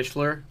 Patrick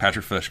Fischler.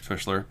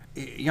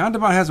 Jan de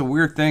Bont has a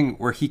weird thing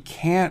where he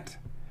can't...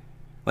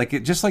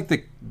 just like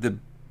the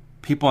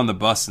people on the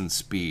bus in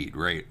Speed,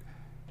 right?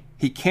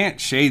 He can't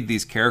shade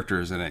these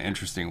characters in an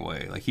interesting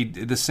way.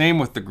 The same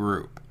with the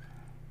group.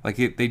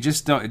 They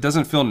just don't. It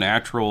doesn't feel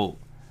natural.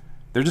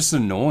 They're just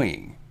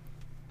annoying.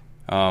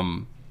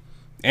 And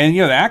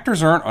the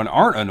actors aren't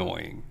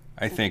annoying.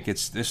 I think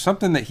there's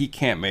something that he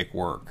can't make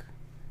work,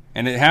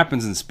 and it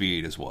happens in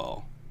Speed as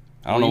well.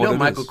 I don't know what it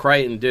Michael is.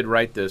 Crichton did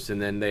write this,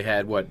 and then they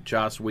had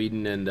Joss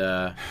Whedon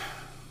and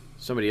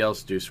somebody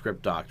else do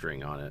script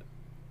doctoring on it.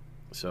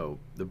 So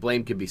the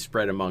blame could be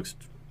spread amongst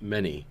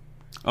many.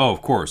 Oh,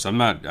 of course. I'm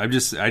not.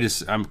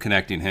 I'm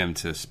connecting him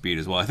to Speed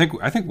as well. I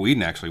think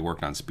Whedon actually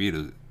worked on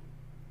Speed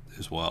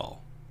as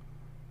well.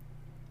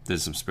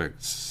 Did some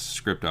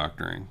script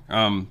doctoring.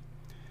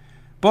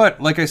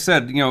 But like I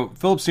said,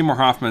 Philip Seymour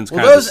Hoffman's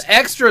kind of those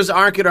extras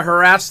aren't going to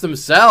harass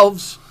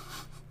themselves.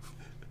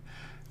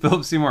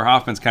 Philip Seymour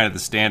Hoffman's kind of the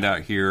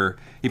standout here.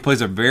 He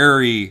plays a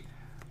very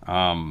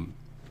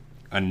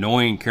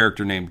annoying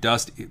character named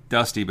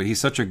Dusty, but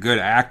he's such a good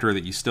actor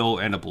that you still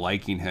end up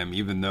liking him,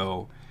 even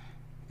though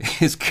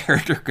his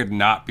character could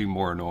not be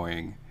more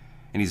annoying.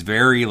 And he's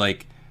very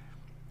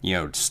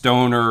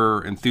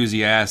stoner,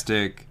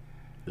 enthusiastic,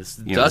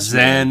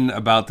 zen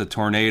about the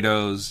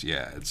tornadoes.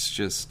 Yeah, it's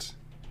just...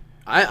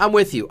 I'm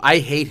with you. I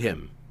hate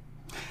him.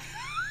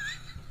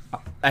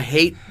 I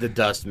hate the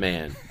Dust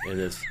Man in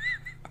this.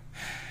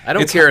 I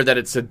don't care that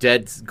it's a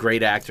dead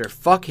great actor.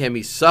 Fuck him.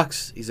 He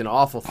sucks. He's an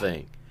awful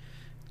thing.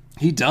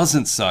 He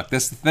doesn't suck.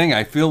 That's the thing.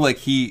 I feel like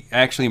he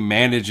actually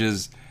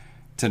manages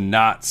to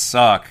not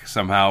suck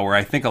somehow, where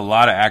I think a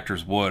lot of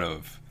actors would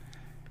have.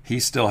 He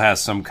still has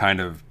some kind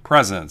of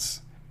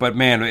presence. But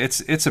man,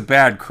 it's a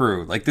bad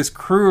crew. This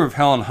crew of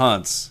Helen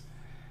Hunts,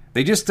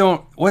 they just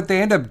don't... What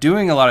they end up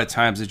doing a lot of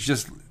times is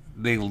just...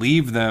 They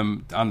leave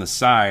them on the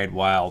side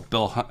while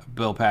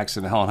Bill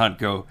Paxton and Helen Hunt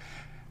go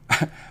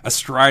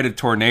astride a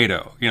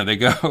tornado. They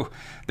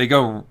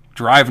go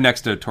drive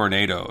next to a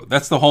tornado.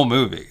 That's the whole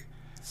movie.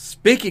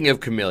 Speaking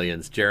of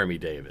chameleons, Jeremy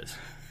Davis.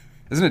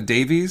 Isn't it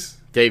Davies?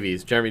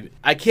 Davies, Jeremy.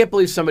 I can't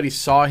believe somebody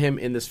saw him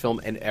in this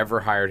film and ever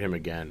hired him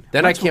again.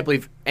 Then I can't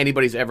believe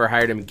anybody's ever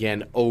hired him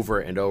again over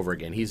and over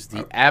again. He's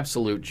the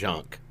absolute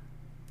junk.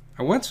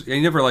 I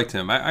never liked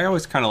him. I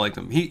always kind of liked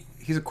him.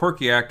 He's a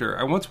quirky actor.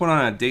 I once went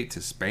on a date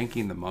to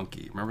Spanking the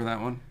Monkey. Remember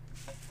that one?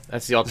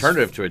 That's the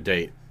alternative to a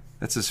date.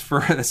 That's his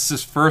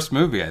first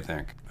movie, I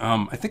think.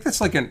 I think that's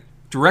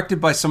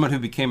directed by someone who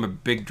became a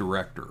big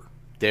director.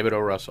 David O.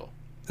 Russell.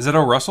 Is it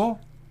O.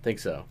 Russell? Think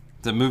so.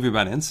 It's a movie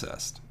about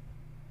incest.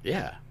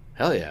 Yeah.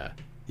 Hell yeah.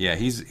 Yeah,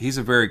 he's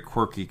a very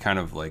quirky, kind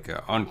of like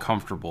a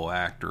uncomfortable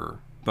actor.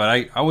 But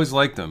I always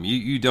liked him.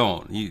 You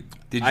don't.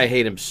 I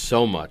hate him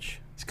so much.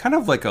 He's kind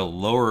of like a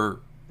lower...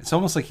 It's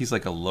almost like he's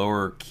like a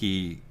lower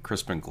key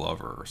Crispin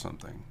Glover or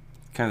something.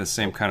 Kind of the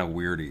same kind of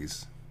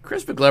weirdies.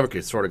 Crispin Glover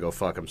could sort of go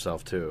fuck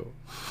himself, too.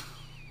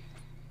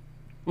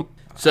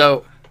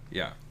 So...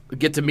 Yeah. We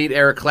get to meet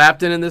Eric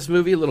Clapton in this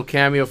movie, a little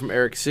cameo from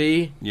Eric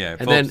C. Yeah,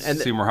 and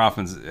Seymour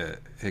Hoffman's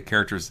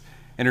character's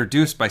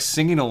introduced by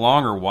singing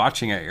along or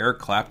watching an Eric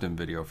Clapton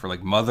video for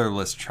like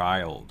Motherless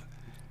Child.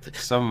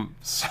 Some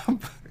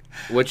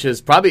Which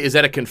is probably, is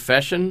that a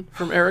confession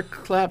from Eric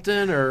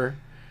Clapton or?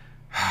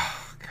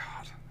 Oh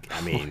God.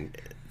 I mean,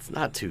 it's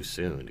not too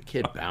soon. The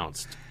kid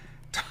bounced.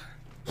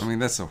 I mean,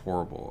 that's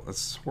horrible.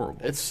 It's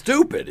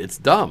stupid. It's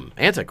dumb.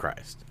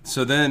 Antichrist.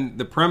 So then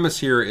the premise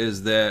here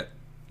is that,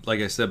 like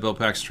I said, Bill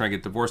Paxton's trying to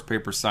get divorce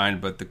papers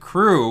signed, but the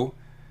crew,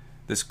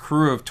 this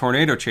crew of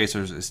tornado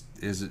chasers,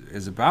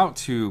 is about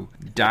to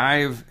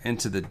dive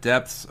into the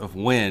depths of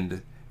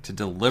wind to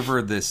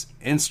deliver this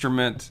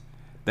instrument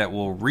that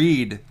will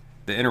read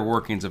the inner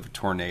workings of a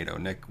tornado.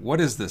 Nick, what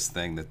is this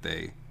thing that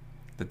they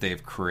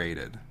have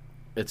created?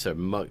 It's a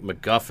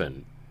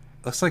MacGuffin.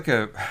 Looks like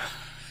it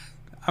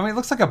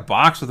looks like a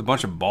box with a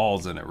bunch of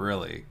balls in it,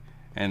 really.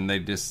 And they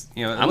just,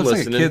 it looks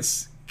listening. Like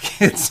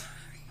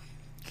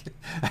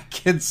a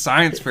kid's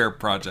science fair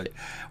project.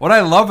 What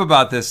I love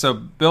about this,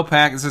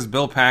 this is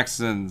Bill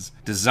Paxton's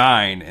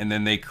design, and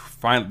then they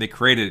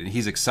created it, and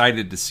he's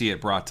excited to see it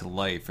brought to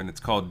life, and it's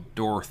called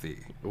Dorothy.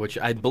 Which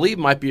I believe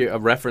might be a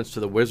reference to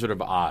the Wizard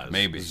of Oz.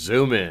 Maybe.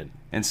 Zoom in.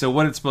 And so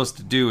what it's supposed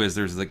to do is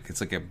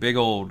it's like a big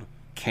old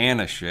can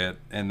of shit,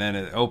 and then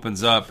it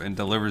opens up and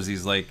delivers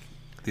these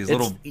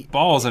little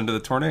balls into the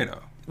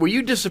tornado. Were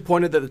you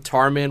disappointed that the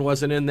Tar Man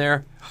wasn't in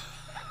there?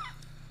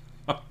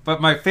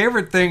 But my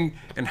favorite thing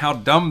and how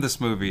dumb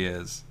this movie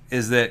is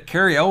that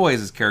Cary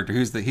Elwes' character,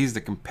 he's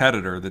the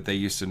competitor that they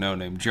used to know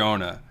named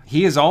Jonah.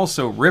 He is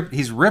also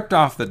ripped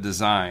off the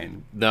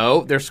design.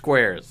 No, they're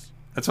squares.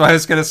 That's what I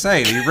was going to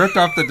say. He ripped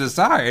off the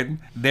design.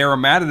 They were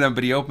mad at him,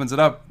 but he opens it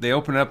up. They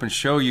open it up and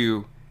show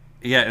you,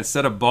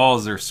 instead of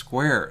balls, they're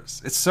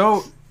squares. It's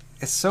so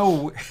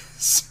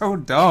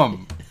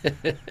dumb.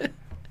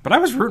 But I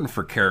was rooting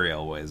for Cary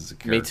Elwes as a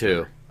character. Me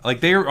too. Like,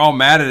 they were all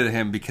mad at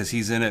him because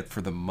he's in it for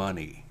the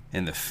money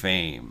and the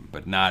fame,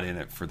 but not in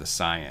it for the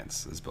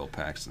science, as Bill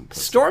Paxton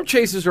puts Storm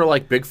chasers are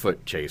like Bigfoot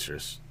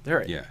chasers.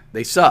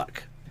 They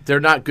suck. They're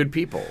not good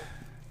people.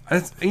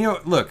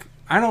 Look,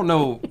 I don't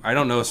know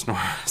a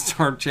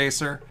storm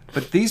chaser,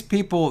 but these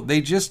people, they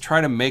just try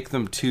to make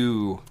them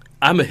too...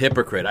 I'm a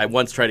hypocrite. I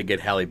once tried to get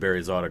Halle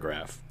Berry's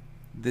autograph.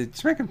 They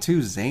just make them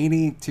too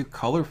zany, too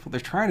colorful.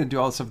 They're trying to do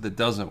all this stuff that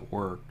doesn't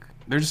work.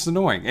 They're just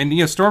annoying.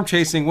 And, storm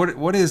chasing,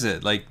 what is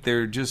it? Like,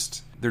 they're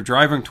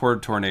driving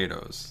toward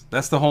tornadoes.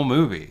 That's the whole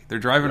movie. They're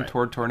driving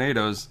toward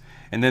tornadoes,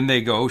 and then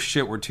they go, oh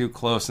shit, we're too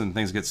close, and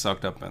things get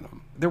sucked up in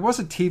them. There was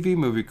a TV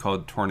movie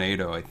called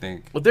Tornado, I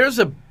think. Well, there's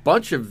a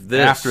bunch of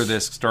this. After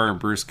this, starring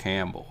Bruce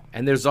Campbell.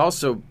 And there's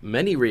also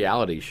many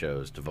reality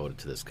shows devoted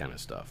to this kind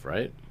of stuff,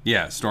 right?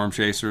 Yeah, Storm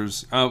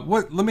Chasers.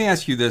 Let me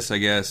ask you this, I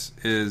guess,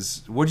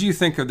 what do you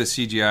think of the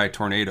CGI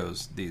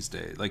tornadoes these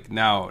days? Like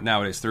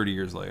nowadays, 30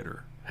 years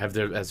later? Has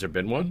there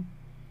been one?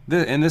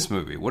 In this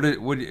movie,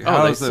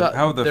 how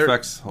have the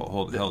effects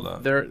held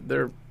up?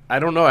 They're I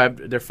don't know.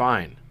 They're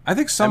fine. I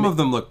think some of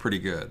them look pretty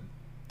good.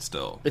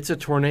 Still, it's a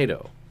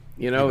tornado.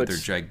 They're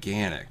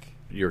gigantic.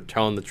 You're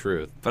telling the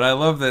truth. But I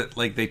love that,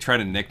 like, they try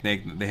to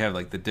nickname. They have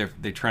like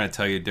they try to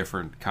tell you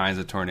different kinds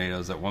of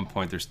tornadoes. At one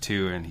point, there's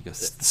two, and he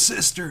goes, "The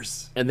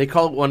sisters." And they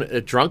call one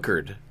a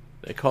drunkard.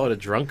 They call it a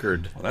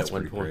drunkard. Well, that's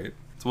pretty great.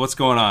 So what's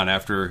going on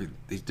after?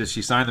 Does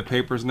she sign the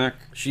papers, Nick?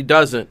 She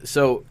doesn't.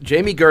 So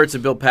Jamie Gertz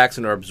and Bill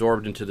Paxton are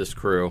absorbed into this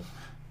crew.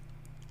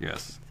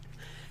 Yes.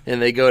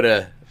 And they go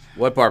to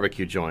what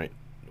barbecue joint?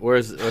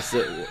 What's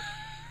it?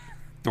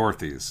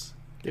 Dorothy's.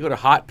 They go to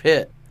Hot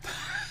Pit.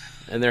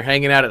 And they're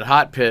hanging out at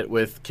Hot Pit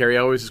with Cary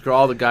Elwes' crew.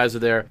 All the guys are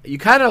there. You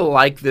kind of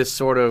like this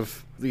sort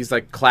of these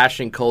like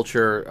clashing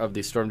culture of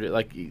these storm,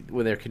 like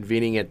when they're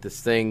convening at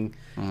this thing.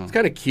 Mm-hmm. It's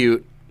kind of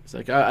cute. It's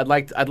like I'd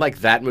like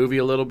that movie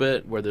a little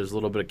bit, where there's a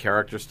little bit of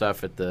character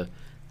stuff at the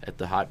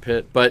Hot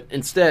Pit, but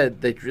instead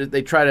they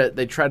try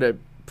to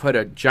put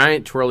a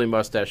giant twirly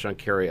mustache on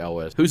Cary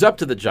Elwes, who's up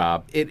to the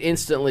job. It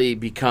instantly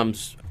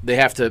becomes they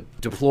have to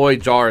deploy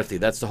Dorothy.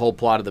 That's the whole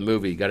plot of the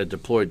movie. You got to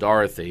deploy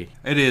Dorothy.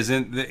 It is,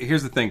 and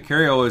here's the thing: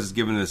 Cary Elwes is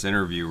giving this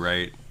interview,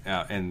 right?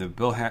 And the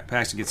Bill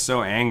Paxton gets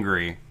so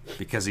angry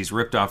because he's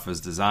ripped off his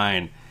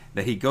design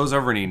that he goes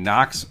over and he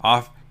knocks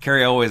off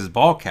Cary Elwes'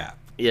 ball cap.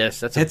 Yes,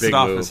 that's hits a big it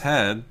off move. His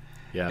head.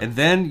 Yeah. And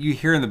then you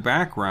hear in the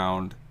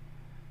background,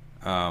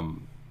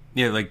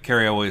 like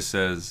Cary Elwes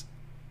says,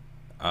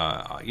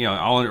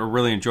 I'll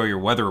really enjoy your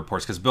weather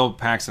reports, because Bill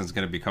Paxton's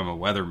going to become a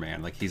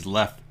weatherman. Like, he's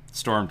left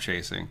storm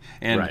chasing.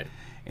 And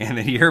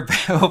then you hear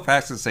Bill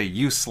Paxton say,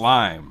 "You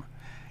slime."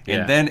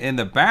 And then in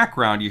the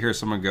background, you hear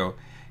someone go,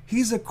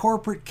 "He's a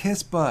corporate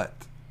kiss butt."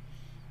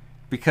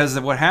 Because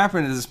what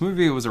happened is this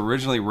movie was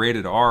originally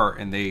rated R,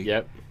 and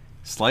they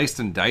sliced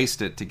and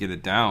diced it to get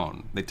it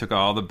down. They took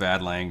all the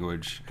bad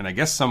language and I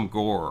guess some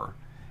gore,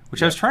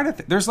 which I was trying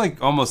to there's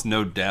like almost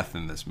no death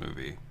in this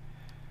movie.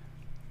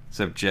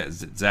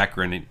 Except Zach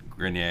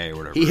Grenier or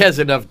whatever. He has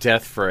enough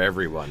death for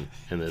everyone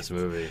in this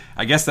movie.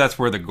 I guess that's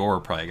where the gore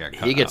probably got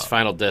cut He gets out.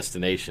 Final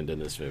Destination in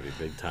this movie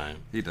big time.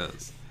 He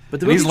does. But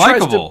the and he's movie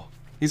tries likable.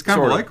 He's kind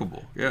of sort of.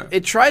 likable. Yeah.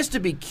 It tries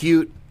to be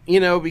cute,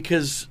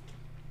 because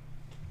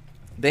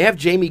they have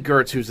Jamie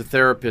Gertz, who's a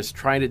therapist,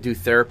 trying to do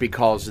therapy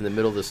calls in the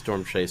middle of the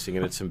storm chasing,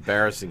 and it's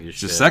embarrassing as shit.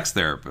 She's a sex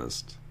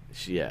therapist.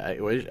 Yeah,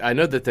 I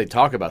know that they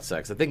talk about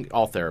sex. I think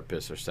all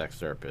therapists are sex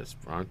therapists,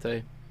 aren't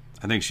they?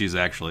 I think she's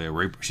actually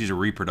she's a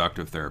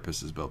reproductive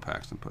therapist, as Bill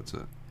Paxton puts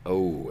it.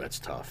 Oh, that's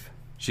tough.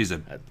 She's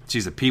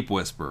a peep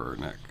whisperer,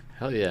 Nick.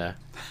 Hell yeah.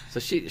 So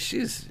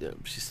she's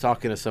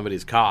talking to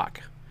somebody's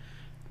cock.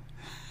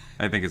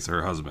 I think it's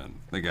her husband,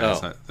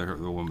 the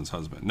woman's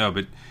husband. No,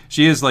 but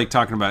she is like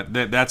talking about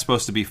that's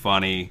supposed to be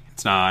funny.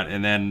 It's not.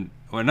 And then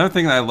another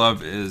thing that I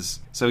love is,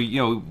 so,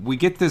 we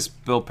get this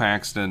Bill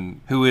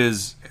Paxton who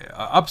is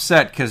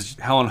upset because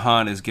Helen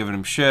Hunt is giving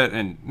him shit,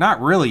 and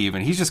not really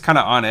even. He's just kind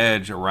of on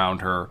edge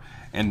around her,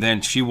 and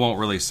then she won't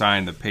really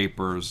sign the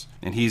papers,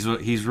 and he's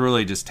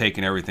really just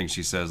taking everything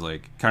she says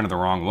like kind of the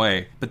wrong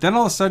way. But then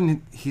all of a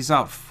sudden he's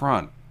out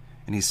front,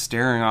 and he's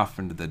staring off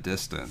into the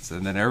distance,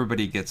 and then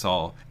everybody gets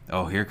all,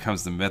 oh, here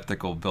comes the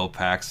mythical Bill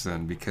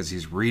Paxton, because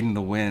he's reading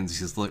the winds,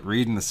 he's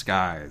reading the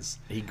skies.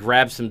 He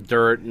grabs some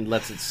dirt and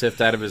lets it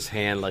sift out of his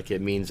hand like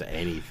it means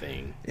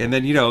anything. And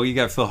then, you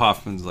got Phil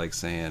Hoffman's like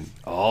saying,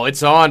 oh,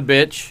 it's on,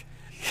 bitch.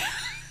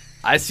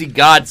 I see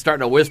God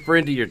starting to whisper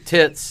into your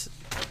tits.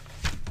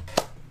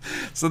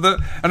 So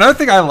another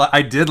thing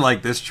I did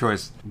like this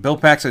choice, Bill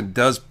Paxton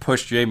does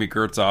push Jamie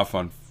Gertz off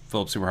on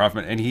Philip Seymour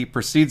Hoffman, and he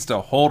proceeds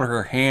to hold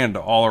her hand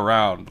all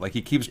around. Like,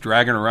 he keeps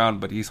dragging her around,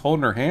 but he's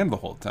holding her hand the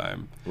whole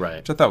time. Right.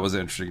 Which I thought was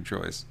an interesting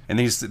choice. And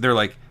they're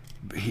like,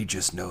 he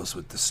just knows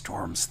what the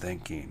storm's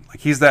thinking. Like,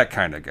 he's that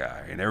kind of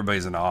guy, and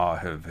everybody's in awe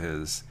of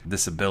his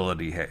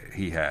disability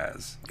he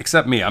has.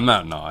 Except me, I'm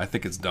not in awe. I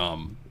think it's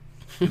dumb.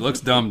 He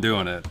looks dumb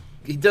doing it.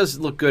 He does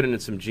look good in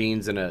some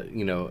jeans and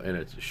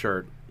a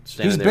shirt.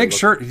 He's big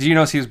shirt. Did you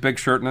notice he was big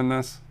shirting in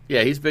this?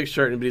 Yeah, he's big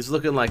shirt, but he's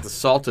looking like the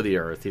salt of the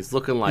earth. He's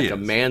looking like a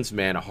man's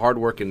man, a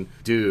hardworking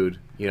dude.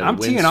 I'm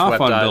teeing off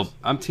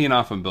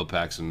on Bill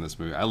Paxton in this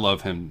movie. I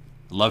love him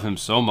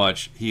so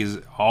much. He's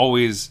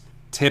always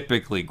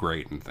typically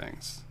great in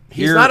things.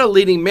 He's not a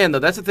leading man, though.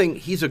 That's the thing.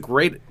 He's a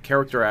great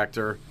character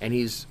actor, and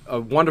he's a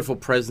wonderful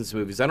presence in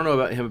movies. I don't know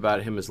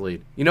about him as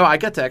lead. I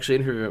got to actually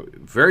interview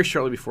him very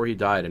shortly before he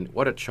died, and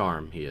what a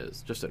charm he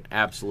is. Just an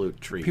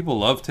absolute treat. People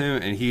loved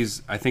him, and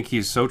I think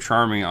he's so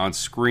charming on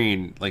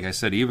screen. Like I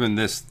said, even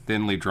this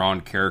thinly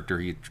drawn character,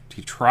 he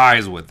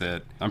tries with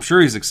it. I'm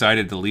sure he's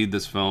excited to lead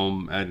this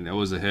film, and it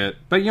was a hit.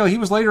 But, he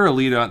was later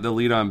the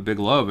lead on Big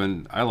Love,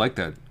 and I like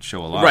that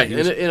show a lot. Right, on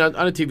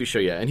a TV show,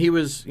 yeah. And he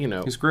was,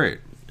 He's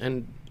great.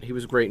 And he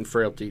was great in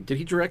Frailty. Did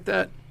he direct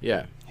that?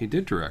 Yeah. He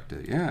did direct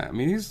it, yeah. I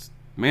mean, he's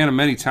a man of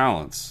many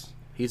talents.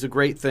 He's a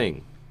great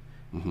thing.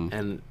 Mm-hmm.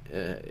 And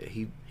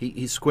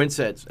he squints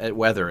at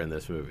weather in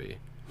this movie.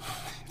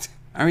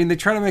 I mean, they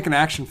try to make an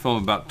action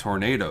film about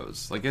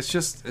tornadoes. Like, it's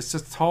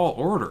just tall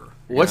order.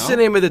 What's the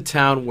name of the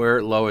town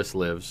where Lois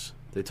lives?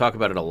 They talk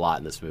about it a lot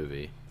in this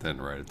movie.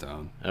 Didn't write it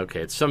down.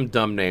 Okay, it's some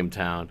dumb name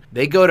town.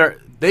 They go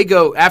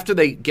after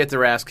they get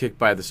their ass kicked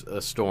by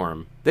the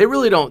storm. They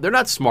really don't. They're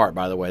not smart,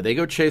 by the way. They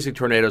go chasing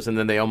tornadoes, and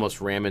then they almost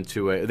ram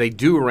into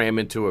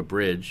a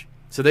bridge.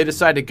 So they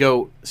decide to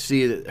go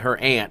see her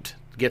aunt,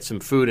 get some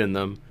food in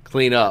them,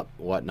 clean up,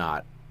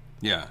 whatnot.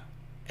 Yeah.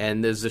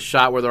 And there's a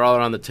shot where they're all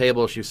around the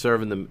table. She's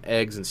serving them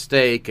eggs and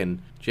steak,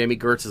 and Jamie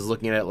Gertz is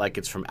looking at it like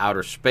it's from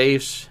outer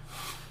space.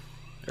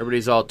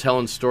 Everybody's all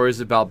telling stories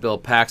about Bill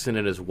Paxton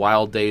and his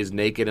wild days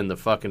naked in the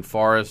fucking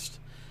forest.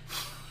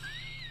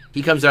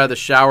 He comes out of the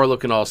shower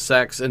looking all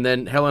sex, and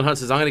then Helen Hunt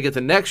says, I'm going to get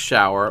the next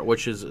shower,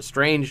 which is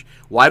strange.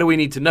 Why do we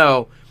need to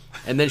know?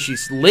 And then she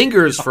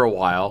lingers for a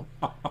while,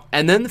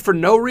 and then for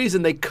no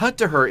reason, they cut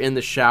to her in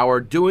the shower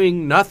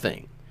doing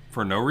nothing.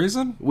 For no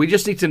reason? We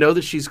just need to know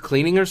that she's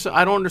cleaning herself.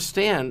 I don't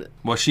understand.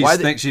 Well,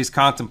 she's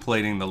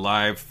contemplating the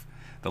life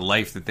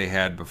that they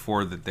had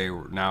before that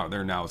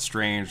they're now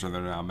estranged, or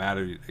they're now mad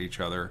at each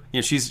other.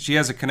 She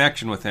has a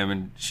connection with him,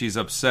 and she's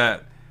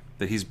upset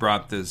that he's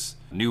brought this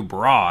new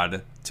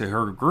broad to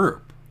her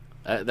group.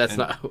 That's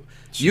not.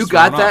 You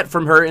got that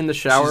from her in the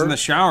shower? She's in the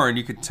shower, and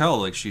you could tell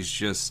like she's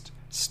just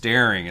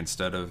staring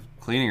instead of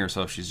cleaning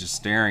herself. She's just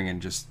staring,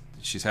 and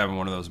she's having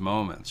one of those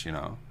moments,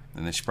 And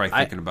then she's probably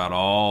thinking about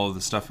all the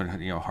stuff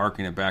and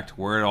harking it back to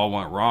where it all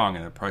went wrong,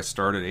 and it probably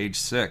started at age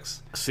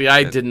 6. See,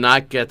 I did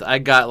not get. I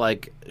got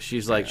like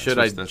she's like, should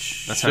I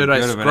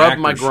scrub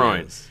my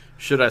groin?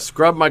 Should I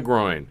scrub my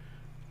groin?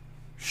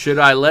 Should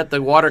I let the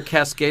water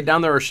cascade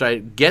down there, or should I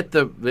get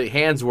the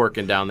hands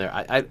working down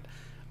there?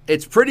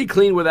 It's pretty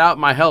clean without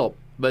my help,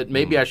 but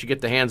maybe I should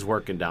get the hands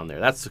working down there.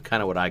 That's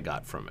kind of what I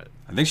got from it.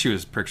 I think she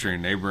was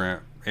picturing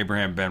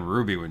Abraham Ben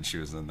Ruby when she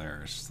was in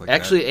there. It's like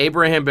actually,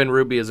 Abraham Ben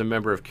Ruby is a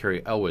member of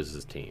Carrie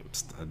Elwes' team.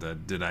 Does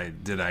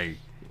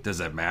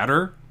that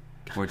matter?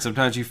 Which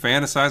sometimes you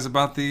fantasize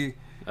about the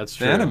That's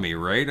true. enemy,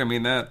 right? I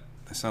mean, that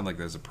sounds like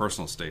there's a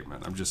personal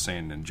statement. I'm just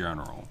saying in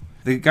general.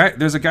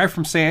 There's a guy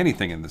from Say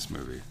Anything in this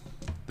movie.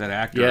 That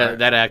actor. Yeah,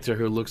 that actor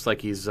who looks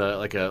like he's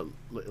like a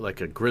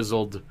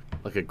grizzled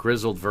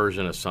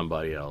version of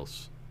somebody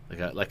else.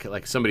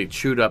 Like somebody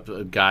chewed up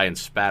a guy and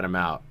spat him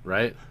out,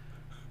 right?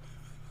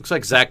 Looks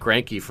like Zach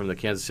Greinke from the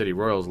Kansas City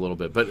Royals a little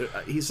bit, but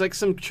he's like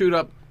some chewed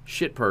up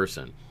shit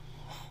person.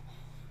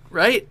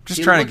 Right?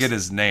 Just trying to get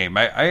his name.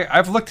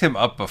 I've looked him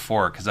up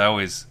before because I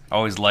always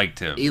liked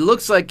him. He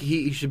looks like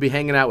he should be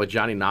hanging out with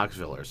Johnny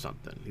Knoxville or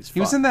something. He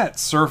was in that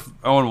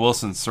Owen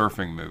Wilson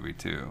surfing movie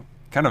too.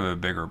 Kind of a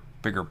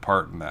bigger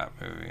part in that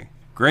movie.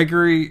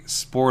 Gregory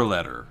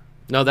Sporletter.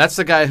 No, that's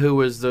the guy who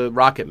was the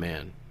Rocket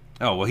Man.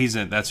 Oh well,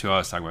 that's who I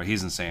was talking about. He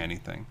doesn't say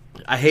anything.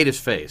 I hate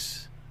his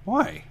face.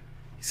 Why?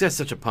 He's got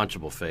such a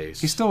punchable face.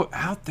 He's still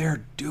out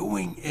there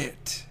doing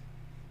it.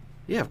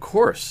 Yeah, of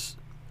course.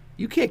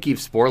 You can't keep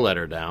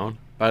Sporletter down.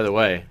 By the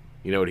way,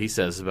 you know what he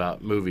says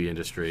about movie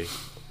industry?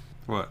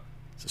 What?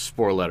 It's a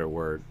Sporletter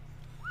word.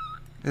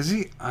 Is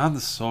he on the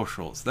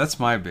socials? That's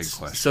my big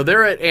question. So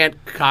they're at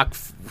Aunt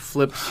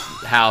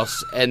Cockflip's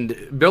house, and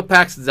Bill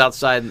Paxton's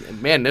outside.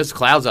 And man, there's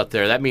clouds out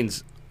there. That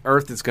means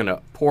Earth is going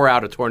to pour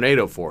out a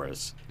tornado for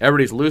us.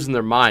 Everybody's losing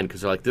their mind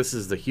because they're like, this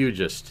is the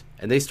hugest.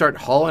 And they start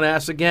hauling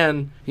ass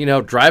again,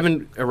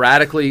 driving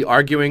erratically,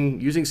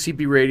 arguing, using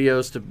CB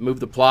radios to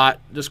move the plot,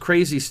 just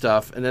crazy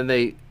stuff. And then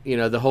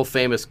the whole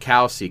famous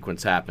cow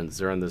sequence happens.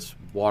 They're on this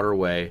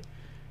waterway,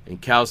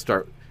 and cows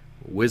start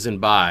whizzing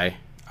by.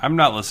 I'm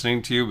not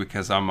listening to you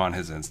because I'm on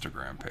his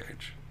Instagram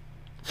page.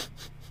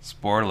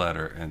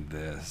 Sporletter and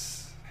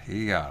this.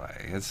 He got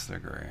an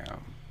Instagram.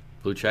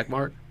 Blue check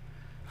mark?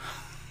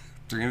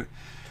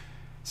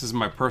 This is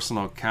my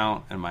personal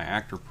account and my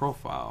actor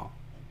profile.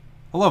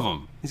 I love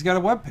him. He's got a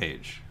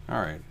webpage.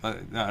 All right,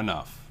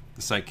 enough.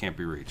 The site can't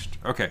be reached.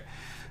 Okay,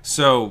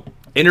 so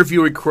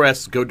interview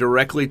requests go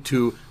directly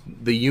to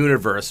the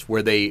universe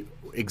where they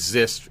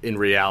exist in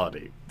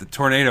reality. The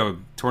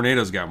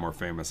tornadoes got more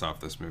famous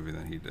off this movie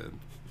than he did.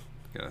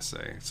 Gotta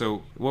say.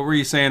 So, what were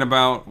you saying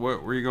about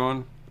what were you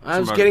going? I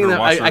was getting that.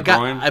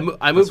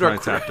 I moved our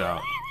crew. I tapped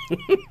out.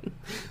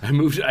 I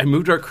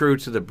moved our crew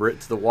to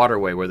the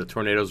waterway where the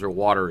tornadoes are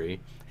watery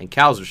and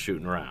cows are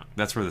shooting around.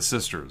 That's where the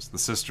sisters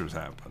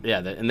happen. Yeah,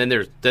 and then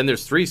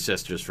there's three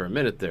sisters for a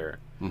minute there.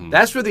 Mm-hmm.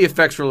 That's where the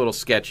effects were a little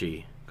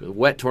sketchy.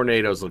 Wet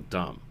tornadoes look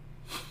dumb.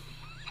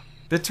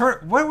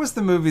 What was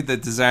the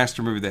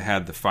disaster movie that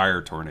had the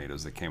fire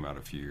tornadoes that came out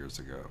a few years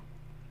ago?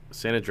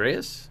 San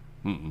Andreas?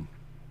 Mm-mm.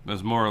 It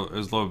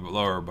was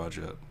lower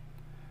budget.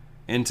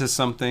 Into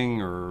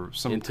something or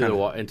some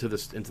into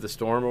the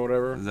storm or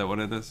whatever. Is that what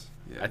it is?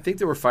 Yeah. I think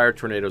there were fire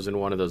tornadoes in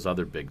one of those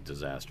other big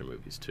disaster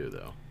movies too,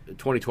 though.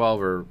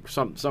 2012 or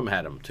some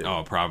had them too.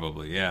 Oh,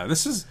 probably. Yeah.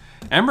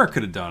 Emmerich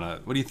could have done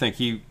it. What do you think?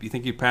 You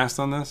think he passed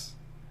on this?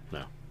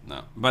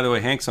 No. By the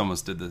way, Hanks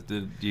almost did this.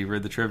 Did you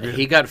read the trivia?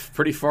 He got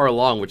pretty far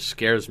along, which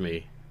scares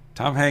me.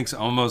 Tom Hanks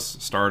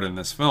almost starred in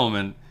this film,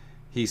 and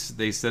they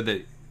said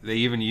that they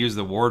even used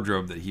the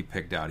wardrobe that he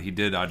picked out. He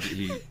did.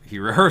 He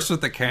rehearsed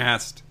with the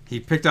cast. He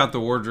picked out the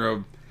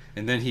wardrobe,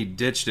 and then he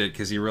ditched it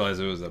because he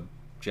realized it was a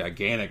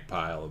gigantic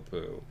pile of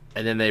poo.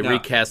 And then they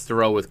recast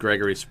Thoreau with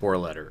Gregory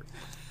Sporletter.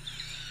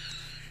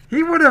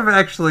 He would have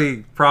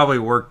actually probably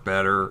worked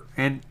better.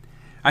 And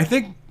I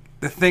think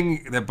the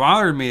thing that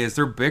bothered me is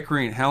they're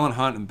bickering, Helen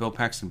Hunt and Bill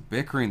Paxton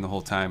bickering the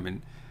whole time,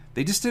 and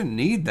they just didn't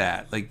need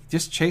that. Like,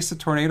 just chase the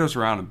tornadoes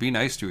around and be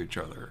nice to each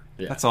other.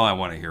 Yeah. That's all I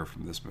want to hear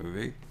from this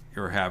movie.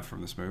 Or have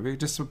from this movie.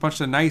 Just a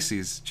bunch of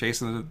niceys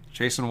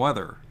chasing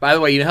weather. By the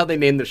way, you know how they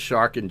named the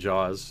shark in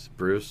Jaws,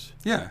 Bruce?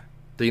 Yeah.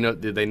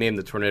 Did they name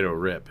the tornado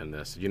Rip in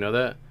this? Did you know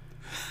that?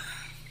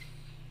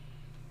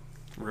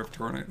 Rip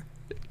tornado.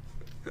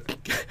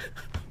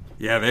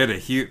 Yeah,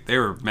 they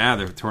were mad.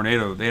 The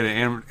tornado. They had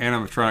an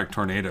animatronic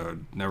tornado. It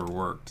never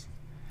worked.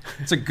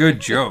 It's a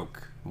good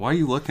joke. Why are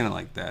you looking at it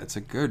like that? It's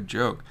a good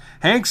joke.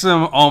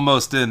 Hanksome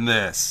almost in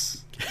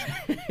this.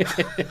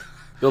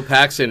 Bill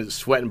Paxton is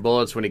sweating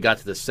bullets when he got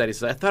to the set. He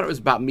said, I thought it was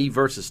about me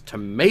versus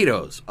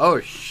tomatoes. Oh,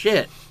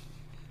 shit.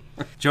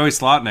 Joey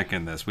Slotnick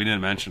in this. We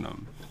didn't mention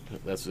him.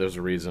 There's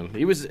a reason.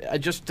 He was,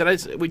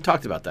 we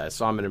talked about that. I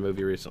saw him in a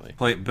movie recently.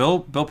 Bill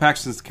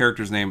Paxton's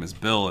character's name is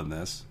Bill in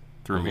this.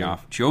 Threw me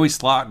off. Joey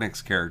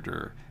Slotnick's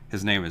character,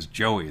 his name is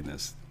Joey in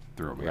this.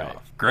 Threw me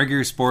off.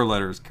 Gregory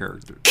Sporletter's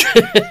character.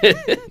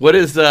 What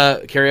is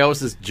Cary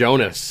Elwes'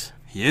 Jonas?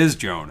 He is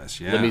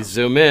Jonas, yeah. Let me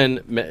zoom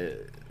in.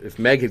 If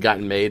Meg had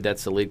gotten made,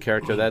 that's the lead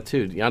character of that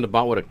too. Jan de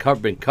Bont would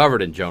have been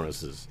covered in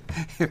Jonas's.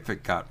 If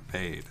it got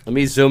made. Let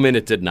me zoom in.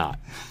 It did not.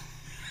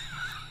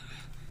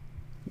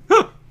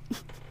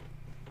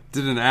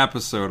 Did an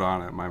episode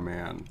on it, my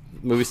man.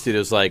 Movie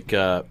studio's like,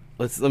 let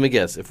me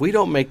guess. If we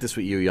don't make this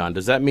with you, Jan,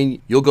 does that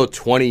mean you'll go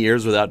 20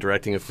 years without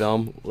directing a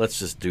film? Let's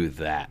just do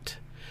that.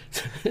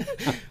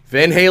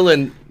 Van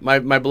Halen, my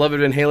beloved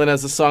Van Halen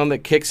has a song that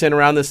kicks in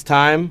around this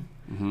time.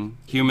 Mm-hmm.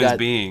 Humans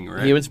Being,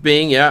 right? Humans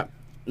Being, yeah.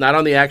 not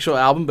on the actual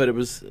album, but it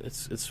was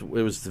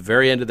the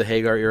very end of the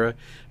Hagar era.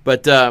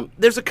 But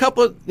there's a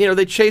couple of,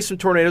 they chase some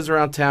tornadoes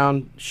around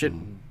town. Shit,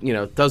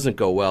 doesn't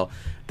go well.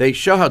 They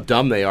show how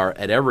dumb they are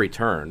at every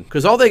turn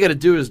because all they got to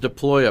do is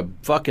deploy a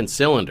fucking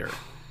cylinder,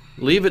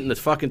 leave it in the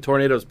fucking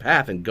tornado's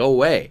path, and go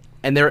away.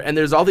 And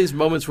there's all these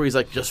moments where he's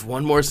like, just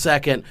one more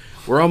second,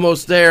 we're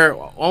almost there,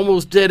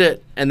 almost did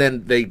it, and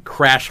then they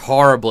crash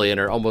horribly and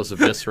are almost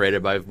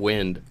eviscerated by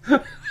wind.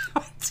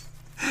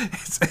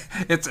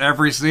 It's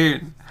every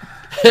scene.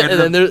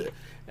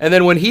 And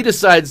then when he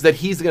decides that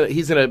he's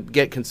gonna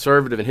get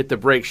conservative and hit the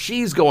brakes,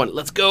 she's going,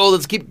 let's go,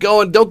 let's keep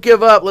going, don't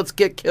give up, let's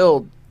get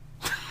killed.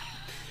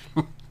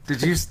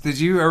 Did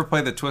you ever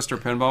play the Twister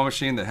pinball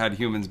machine that had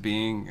humans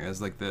being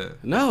as like the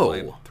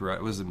No. Throughout?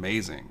 It was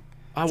amazing.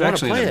 I It's wanna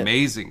actually play an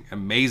it.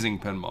 amazing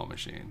pinball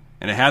machine,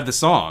 and it had the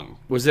song.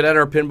 Was it at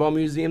our pinball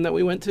museum that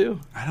we went to?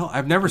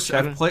 I've never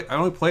I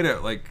only played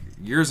it like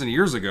years and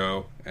years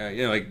ago.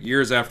 Like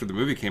years after the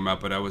movie came out.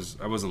 But I was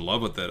in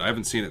love with it. I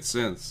haven't seen it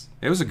since.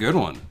 It was a good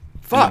one.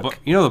 Fuck.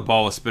 The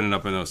ball was spinning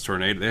up in those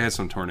tornadoes. They had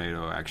some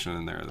tornado action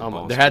in there.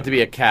 There had to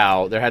be a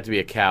cow. There had to be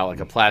a cow, like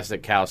a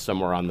plastic cow,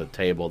 somewhere on the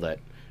table that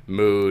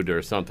mooed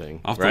or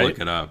something. I'll have to look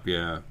it up.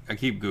 Yeah, I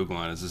keep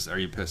googling. Are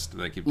you pissed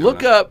that I keep doing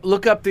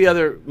look up the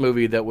other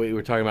movie that we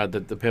were talking about,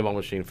 the pinball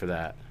machine for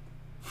that.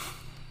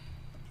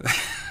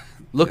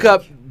 Look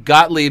up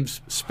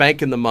Gottlieb's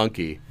Spanking the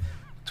Monkey.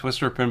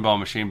 Twister pinball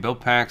machine. Bill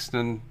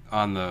Paxton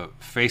on the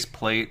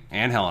faceplate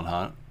and Helen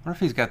Hunt. I wonder if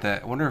he's got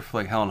that. I wonder if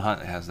like Helen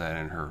Hunt has that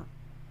in her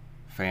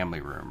family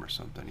room or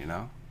something.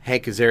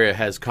 Hank Azaria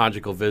has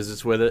conjugal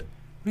visits with it.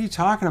 What are you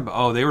talking about?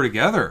 Oh, they were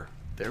together.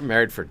 They were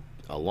married for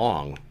a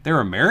long. They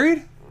were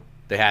married?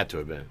 They had to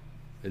have been.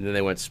 And then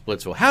they went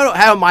Splitsville. How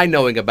am I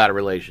knowing about a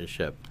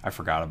relationship? I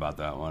forgot about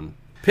that one.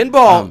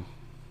 Pinball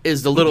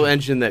is the little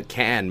engine that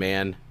can,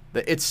 man.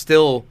 They are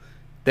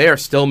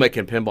still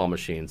making pinball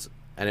machines,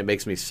 and it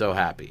makes me so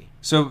happy.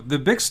 So the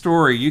big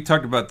story, you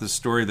talked about the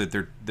story that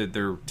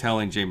they're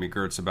telling Jamie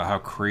Gertz about how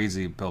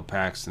crazy Bill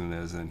Paxton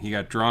is, and he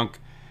got drunk,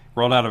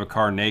 rolled out of a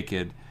car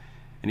naked,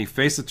 and he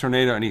faced a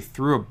tornado, and he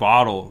threw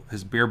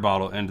his beer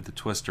bottle, into the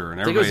Twister.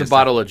 And I think it was a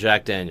bottle of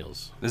Jack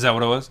Daniels. Is that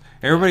what it was?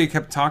 Everybody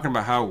kept talking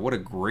about what a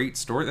great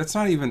story.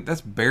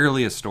 That's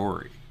barely a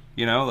story.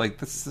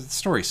 The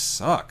story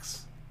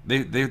sucks.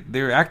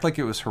 They act like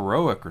it was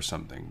heroic or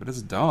something, but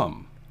it's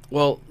dumb.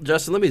 Well,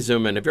 Justin, let me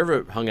zoom in. Have you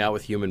ever hung out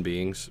with human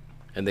beings,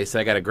 and they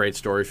say, I got a great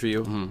story for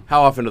you? Mm-hmm.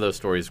 How often are those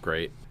stories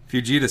great?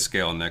 Fujita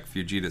scale, Nick.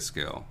 Fujita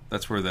scale.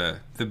 That's where the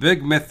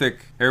big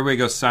mythic, everybody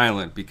goes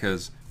silent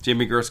because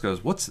Jamie Gertz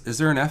goes, is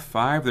there an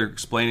F5? They're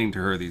explaining to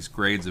her these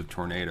grades of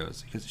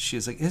tornadoes.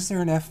 She's like, is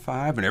there an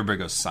F5? And everybody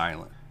goes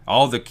silent.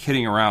 All the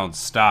kidding around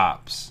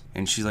stops.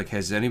 And she's like,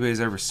 has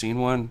anybody ever seen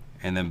one?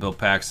 And then Bill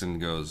Paxton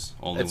goes,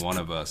 only one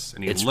of us.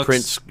 And it's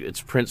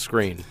print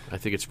screen. I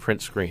think it's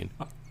print screen.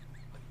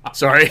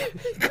 Sorry.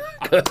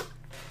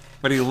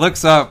 But he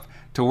looks up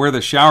to where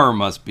the shower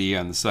must be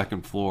on the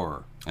second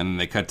floor. And then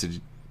they cut to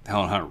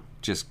Helen Hunt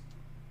just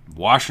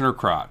washing her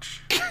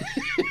crotch.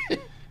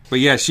 But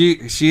yeah, she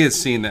has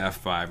seen the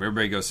F5.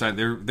 Everybody goes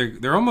silent.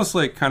 They're almost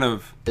like kind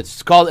of...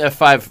 It's called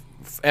F5,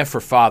 F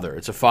for father.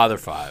 It's a father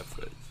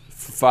 5.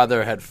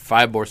 Father had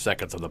 5 more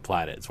seconds on the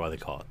planet. That's why they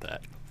call it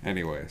that.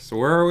 Anyway, so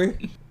where are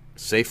we?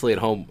 Safely at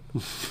home.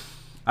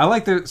 I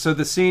like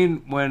the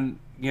scene when,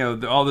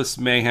 all this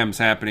mayhem's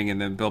happening and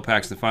then Bill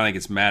Paxton finally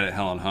gets mad at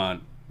Helen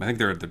Hunt. I think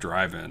they're at the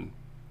drive-in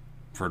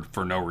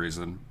for no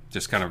reason.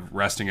 Just kind of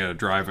resting at a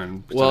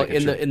drive-in. Well,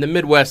 in the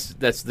Midwest,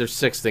 there's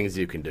 6 things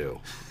you can do.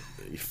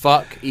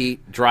 Fuck,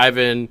 eat, drive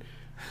in,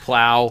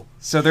 plow.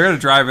 So they're at a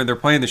drive-in. They're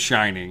playing The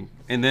Shining.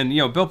 And then,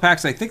 Bill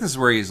Paxton, I think this is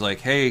where he's like,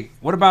 hey,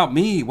 what about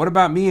me? What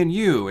about me and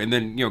you? And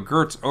then,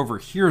 Gertz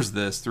overhears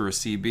this through a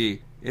CB.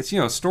 It's,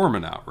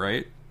 storming out,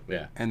 right?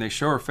 Yeah. And they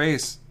show her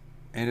face,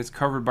 and it's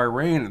covered by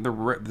rain.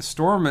 The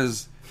storm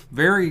is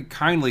very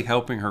kindly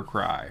helping her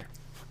cry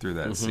through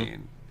that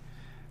scene.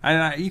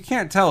 And you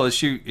can't tell. Is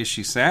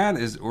she sad?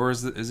 Is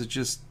it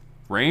just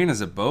rain?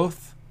 Is it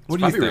both? What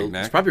do you think,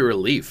 Nick? It's probably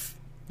relief.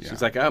 Yeah.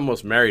 She's like, I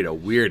almost married a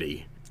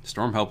weirdie.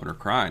 Storm helping her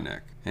cry,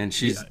 Nick. And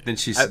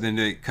then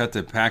they cut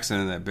to Paxton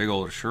in that big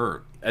old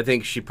shirt. I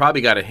think she probably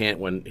got a hint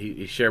when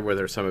he shared with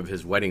her some of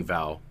his wedding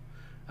vow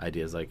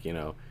ideas, like,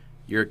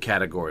 you're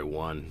category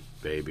 1,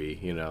 baby.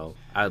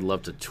 I'd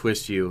love to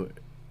twist you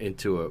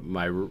into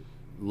my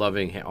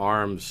loving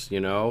arms.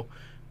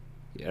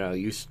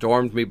 You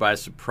stormed me by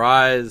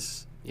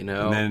surprise.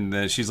 And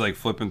then she's like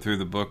flipping through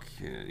the book,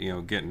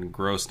 getting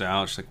grossed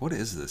out. She's like, "What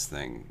is this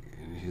thing?"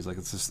 And he's like,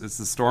 "It's the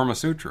Storma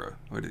Sutra."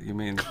 What do you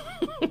mean?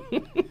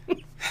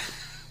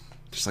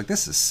 She's like,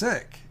 "This is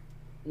sick."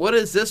 What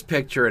is this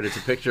picture? And it's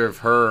a picture of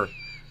her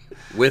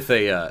with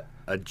a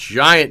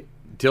giant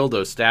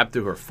dildo stabbed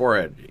through her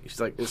forehead.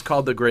 She's like, "It's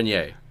called the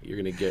Grenier. You're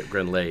gonna get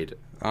grenade."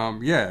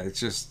 Yeah,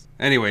 it's just...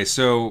 Anyway,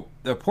 so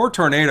the poor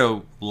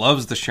tornado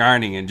loves The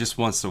Shining and just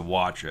wants to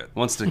watch it.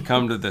 Wants to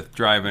come to the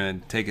drive-in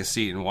and take a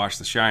seat and watch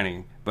The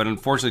Shining, but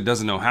unfortunately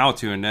doesn't know how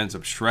to and ends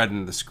up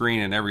shredding the screen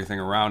and everything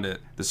around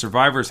it. The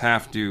survivors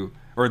have to...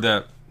 Or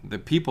the the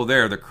people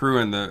there, the crew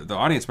and the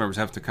audience members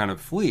have to kind of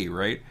flee,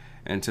 right?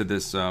 Into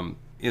this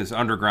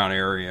underground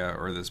area,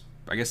 or this,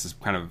 I guess, this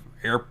kind of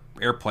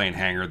airplane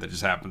hangar that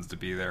just happens to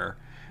be there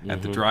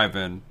at the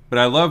drive-in. But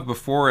I love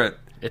before it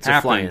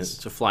happens.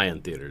 It's a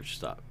fly-in theater.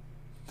 Stop.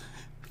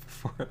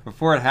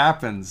 Before it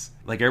happens,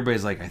 like,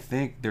 everybody's like, I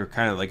think they're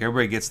kind of like,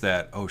 everybody gets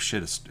that, oh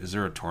shit, is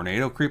there a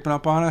tornado creeping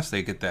up on us?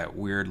 They get that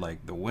weird,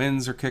 like, the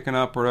winds are kicking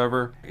up or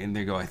whatever, and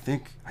they go, I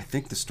think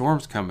the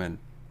storm's coming.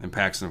 And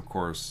Paxton, of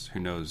course, who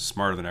knows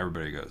smarter than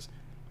everybody, goes,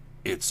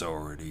 it's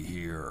already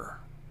here.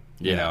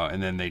 Yeah. You know,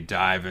 and then they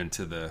dive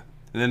into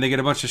and then they get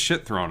a bunch of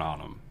shit thrown on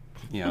them.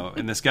 You know,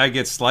 and this guy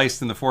gets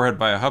sliced in the forehead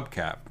by a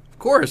hubcap. Of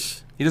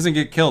course. He doesn't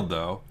get killed,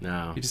 thow.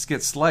 No. He just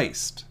gets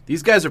sliced.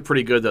 These guys are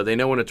pretty good, though. They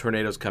know when a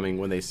tornado's coming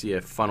when they see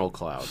a funnel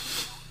cloud.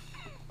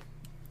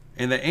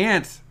 And the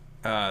aunt,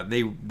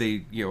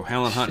 they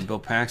Helen Hunt and Bill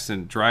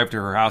Paxton drive to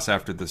her house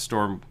after the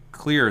storm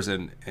clears,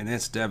 and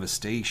it's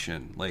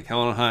devastation. Like,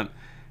 Helen Hunt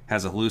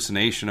has a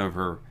hallucination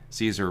of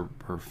sees her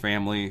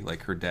family,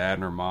 like her dad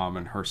and her mom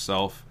and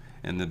herself,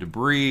 and the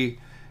debris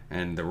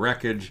and the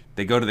wreckage.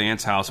 They go to the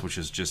aunt's house, which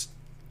is just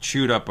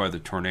chewed up by the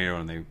tornado,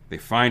 and they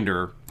find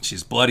her.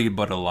 She's bloody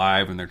but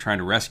alive, and they're trying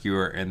to rescue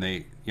her, and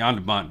Jan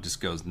de Bont just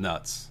goes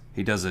nuts.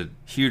 He does a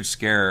huge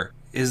scare.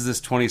 Is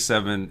this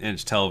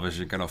 27-inch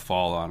television going to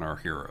fall on our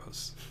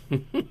heroes?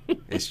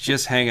 It's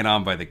just hanging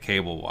on by the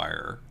cable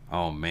wire.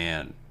 Oh,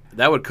 man.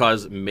 That would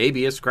cause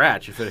maybe a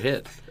scratch if it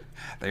hit.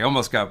 They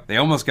almost got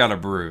a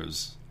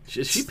bruise.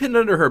 Is she pinned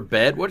under her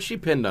bed? What's she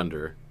pinned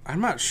under? I'm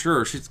not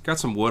sure. She's got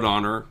some wood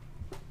on her.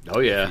 Oh,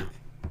 yeah.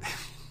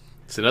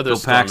 It's another Bill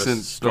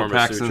Paxton's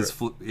Sutra.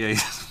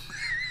 he's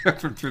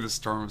through the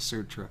Storm of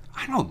Sutra.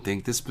 I don't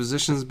think this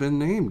position's been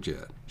named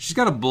yet. She's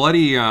got a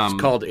bloody...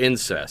 it's called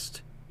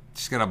incest.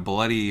 She's got a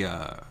bloody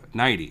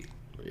nightie.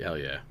 Hell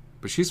yeah.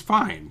 But she's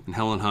fine. And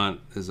Helen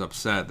Hunt is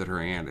upset that her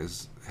aunt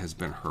has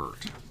been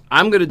hurt.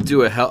 I'm going to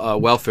do a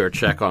welfare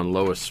check on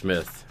Lois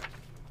Smith.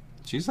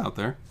 She's out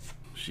there.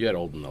 She got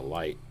old in the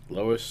light.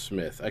 Lois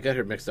Smith. I got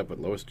her mixed up with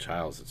Lois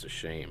Childs. It's a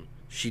shame.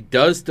 She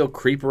does still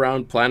creep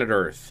around planet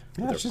Earth.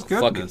 Yeah, with she's her good.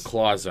 Fucking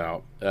claws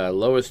out.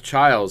 Lois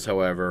Childs,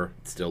 however,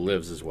 still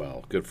lives as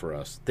well. Good for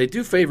us. They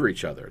do favor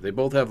each other. They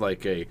both have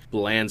like a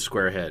bland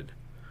square head.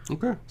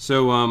 Okay.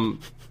 So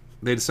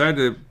they decided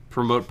to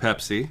promote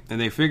Pepsi, and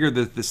they figured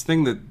that this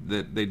thing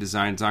that they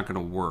designed is not going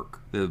to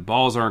work. The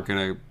balls aren't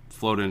going to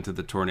float into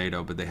the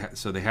tornado, but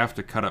so they have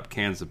to cut up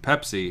cans of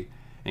Pepsi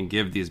and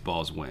give these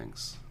balls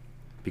wings.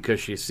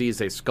 Because she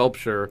sees a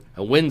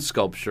wind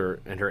sculpture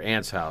in her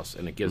aunt's house,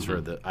 and it gives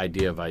her the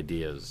idea of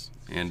ideas.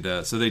 And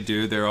so they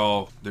do.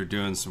 They're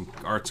doing some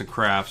arts and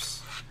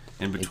crafts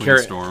in between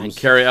storms. And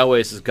Cary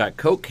Elwes has got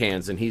Coke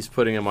cans, and he's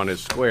putting them on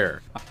his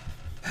square.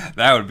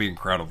 That would be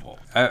incredible.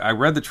 I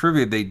read the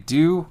trivia. They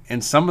do,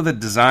 in some of the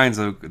designs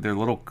of their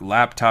little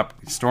laptop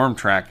storm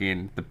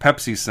tracking, the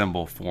Pepsi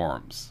symbol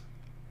forms.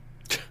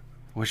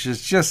 Which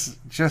is just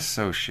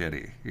so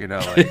shitty. You know,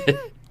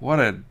 like, what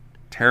a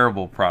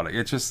terrible product.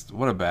 It's just,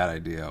 what a bad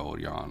idea,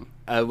 old Jan.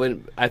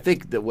 I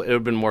think that it would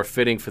have been more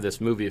fitting for this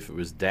movie if it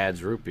was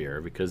Dad's root beer,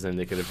 because then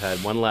they could have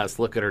had one last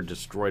look at her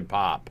destroyed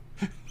pop.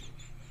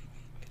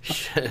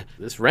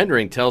 This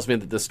rendering tells me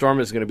that the storm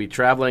is going to be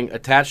traveling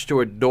attached to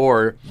a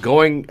door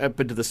going up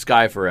into the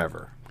sky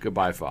forever.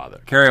 Goodbye,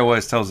 Father. Cary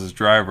always tells his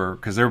driver,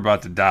 because they're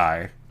about to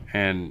die,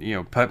 and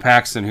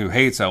Paxton, who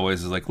hates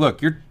Elwes, is like,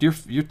 look,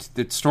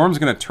 the storm's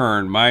going to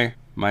turn. My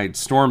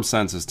storm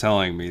sense is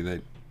telling me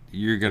that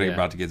you're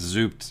about to get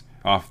zooped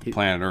off the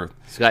planet Earth.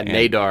 He's got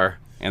nadar.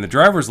 And the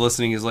driver's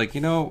listening. He's like,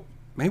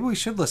 maybe we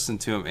should listen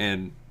to him.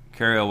 And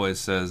Cary always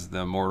says,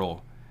 the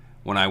immortal,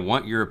 when I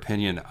want your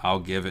opinion,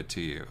 I'll give it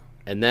to you.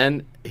 And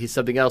then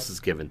something else is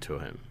given to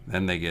him.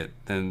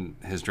 Then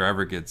his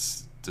driver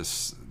gets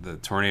the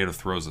tornado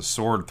throws a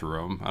sword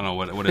through him. I don't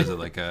know what is it,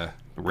 like a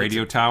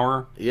radio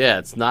tower? Yeah,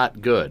 it's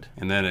not good.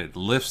 And then it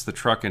lifts the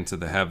truck into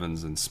the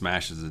heavens and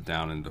smashes it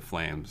down into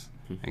flames.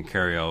 And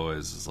Cary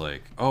always is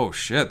like, oh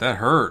shit, that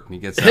hurt. And he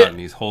gets out and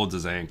he holds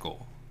his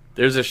ankle.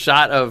 There's a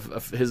shot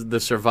of the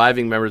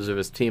surviving members of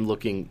his team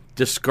looking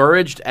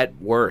discouraged at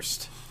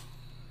worst.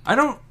 I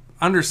don't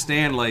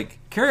understand, like,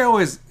 Cary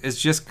always is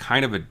just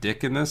kind of a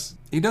dick in this.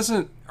 He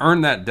doesn't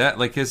earn that debt.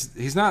 Like,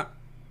 he's not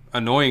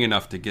annoying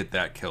enough to get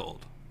that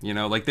killed.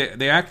 Like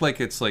they act like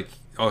it's like,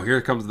 oh,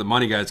 here comes the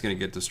money guy's going to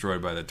get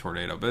destroyed by the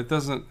tornado. But it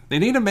doesn't. They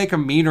need to make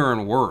him meaner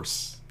and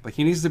worse. Like,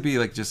 he needs to be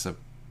like just a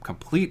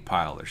complete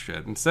pile of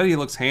shit. Instead, he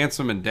looks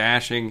handsome and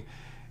dashing,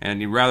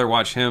 and you'd rather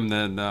watch him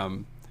than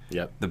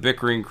the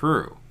bickering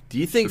crew. Do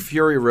you think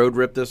Fury Road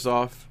ripped this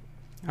off?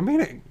 I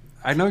mean,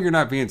 I know you're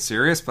not being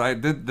serious,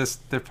 but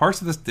the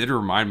parts of this did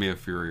remind me of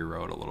Fury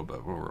Road a little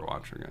bit when we were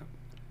watching it.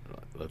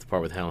 That's the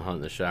part with Helen Hunt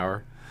in the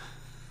shower?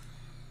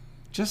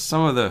 Just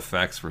some of the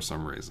effects for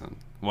some reason.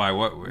 Why?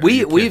 What?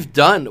 We've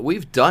done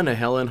a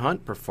Helen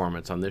Hunt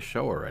performance on this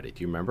show already.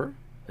 Do you remember?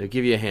 I'll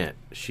give you a hint.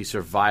 She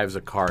survives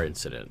a car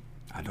incident.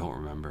 I don't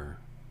remember.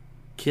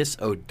 Kiss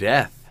O'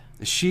 Death.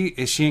 Is she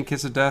in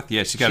Kiss of Death?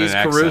 Yeah, she's got an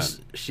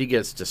accent. She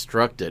gets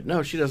destructed.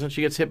 No, she doesn't.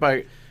 She gets hit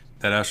by...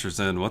 That ushers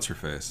in what's her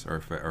face or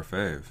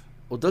fave.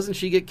 Well, doesn't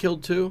she get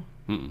killed too?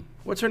 Mm-mm.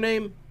 What's her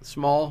name?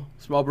 Small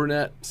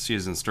brunette.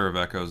 She's in Stir of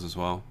Echoes as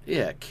well.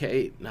 Yeah,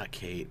 not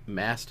Kate.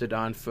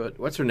 Mastodon Foot.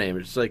 What's her name?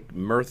 It's like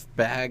Mirth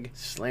Bag.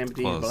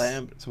 Slamdy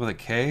Blam. It's with a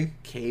K?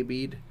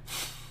 K-Bead.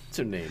 What's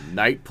her name?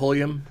 Night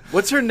Pulliam.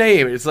 What's her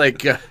name? It's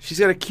like, she's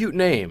got a cute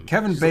name.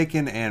 Kevin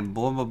Bacon and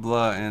blah, blah,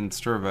 blah and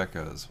Stir of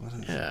Echoes. What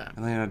is Yeah.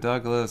 Elena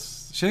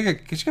Douglas. She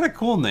got a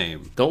cool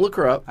name. Don't look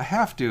her up. I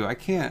have to. I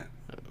can't.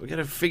 We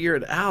gotta figure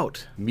it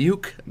out.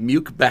 Muke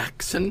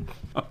Baxon.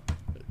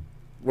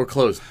 We're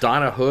close.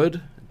 Donna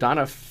Hood.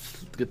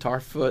 Guitar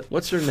Foot.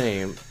 What's her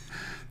name?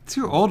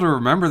 Too old to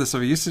remember this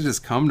stuff. It used to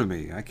just come to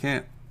me. I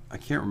can't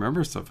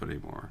remember stuff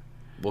anymore.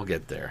 We'll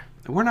get there.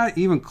 And we're not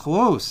even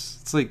close.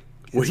 It's like...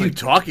 What are you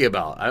talking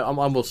about? I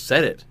almost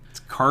said it. It's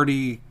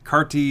Carty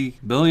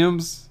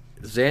Williams.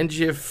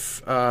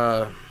 Zangief,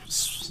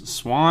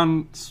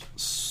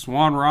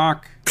 Swan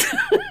Rock.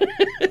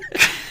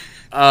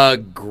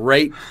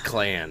 Great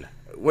Clan.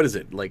 What is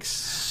it? Like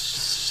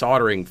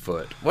Soldering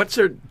Foot. What's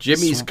her?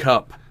 Jimmy's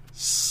Cup.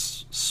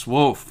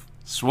 Swoof.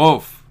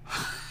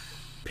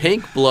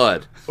 Pink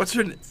Blood. What's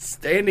her?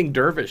 Standing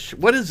Dervish.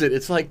 What is it?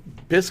 It's like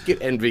Biscuit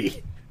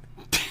Envy.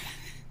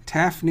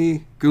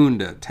 Taffy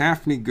Gunda?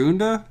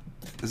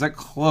 Is that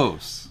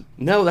close?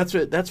 No, that's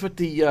what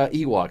the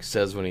Ewok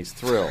says when he's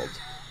thrilled.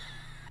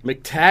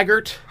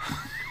 McTaggart.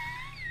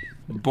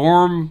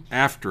 Borm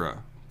Aftra.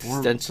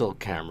 Stencil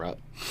Camera.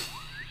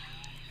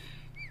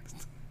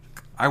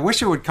 I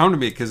wish it would come to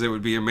me because it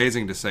would be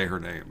amazing to say her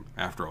name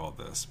after all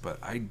this, but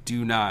I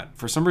do not.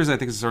 For some reason, I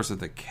think it starts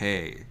with a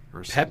K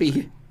or something.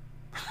 Peppy.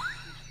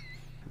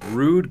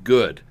 Rude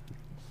Good.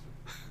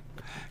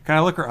 Can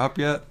I look her up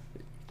yet?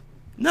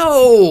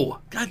 No!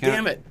 God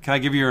damn it. Can I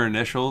give you her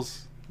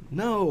initials?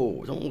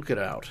 No, don't look it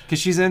out. Because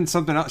she's in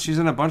something else. She's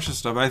in a bunch of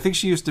stuff. I think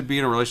she used to be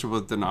in a relationship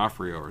with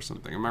D'Onofrio or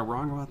something. Am I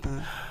wrong about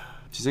that?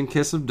 She's in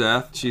Kiss of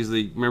Death. She's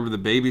remember the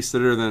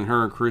babysitter, then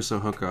her and Caruso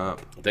hook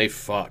up. They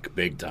fuck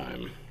big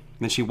time. And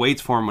then she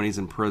waits for him when he's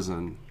in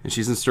prison. And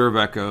she's in Stir of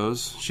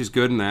Echoes. She's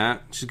good in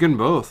that. She's good in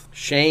both.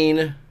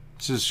 Shane.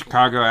 She's a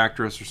Chicago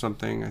actress or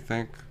something, I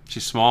think.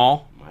 She's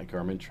small. Mike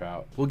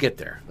Trout. We'll get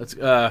there. Let's,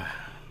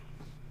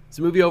 is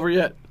the movie over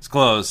yet? It's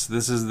close.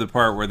 This is the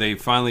part where they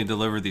finally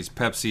deliver these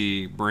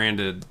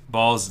Pepsi-branded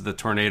balls to the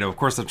tornado. Of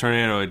course, the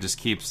tornado, it just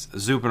keeps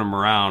zooping them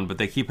around, but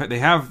they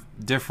have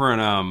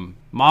different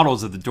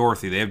models of the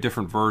Dorothy. They have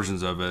different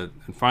versions of it.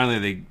 And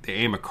finally, they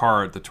aim a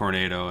car at the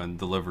tornado and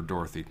deliver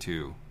Dorothy,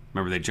 too.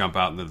 Remember, they jump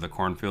out into the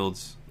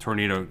cornfields?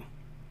 Tornado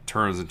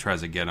turns and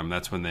tries to get them.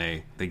 That's when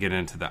they get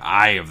into the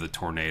eye of the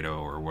tornado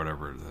or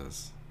whatever it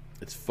is.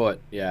 It's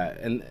Foot, yeah.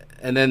 And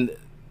then...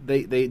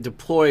 They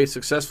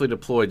successfully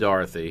deploy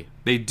Dorothy.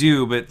 They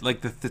do, but like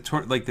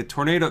the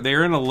tornado,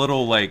 they're in a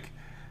little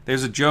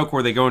there's a joke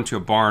where they go into a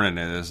barn and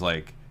there's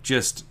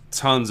just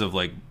tons of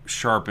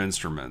sharp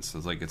instruments.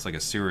 It's like a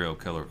serial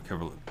killer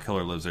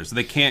lives there, so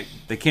they can't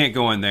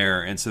go in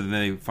there, and so then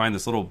they find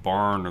this little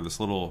barn or this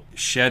little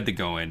shed to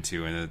go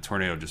into, and the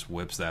tornado just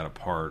whips that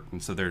apart,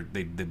 and so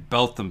they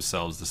belt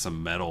themselves to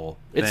some metal.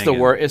 It's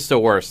the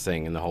worst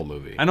thing in the whole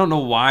movie. I don't know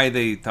why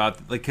they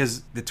thought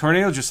because the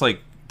tornado just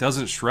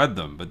doesn't shred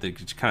them, but they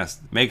just kind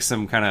of makes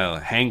them kind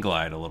of hang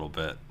glide a little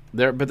bit.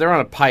 They're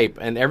on a pipe,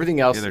 and everything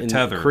else in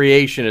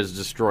creation is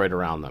destroyed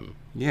around them.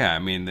 Yeah, I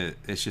mean,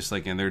 it's just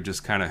and they're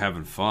just kind of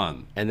having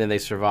fun. And then they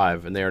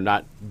survive, and they are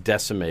not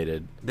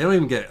decimated. They don't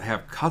even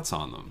have cuts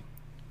on them.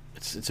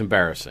 It's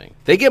embarrassing.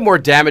 They get more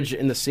damage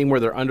in the scene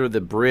where they're under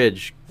the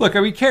bridge. Look,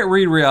 I mean, you can't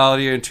read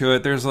reality into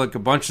it. There's a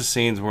bunch of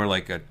scenes where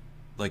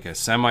a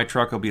semi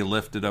truck will be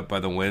lifted up by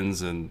the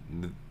winds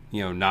and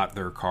not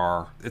their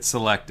car. It's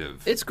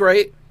selective. It's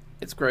great.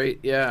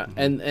 Yeah.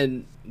 Mm-hmm.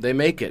 And they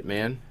make it,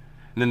 man.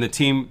 And then the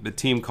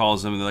team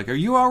calls them and they're like, "Are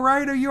you all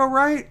right? Are you all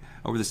right?"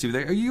 Over the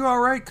TV, "Are you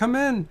all right? Come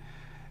in."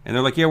 And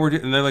they're like, "Yeah, we're."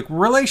 And they're like,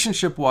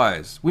 "Relationship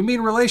wise, we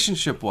mean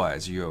relationship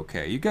wise. Are you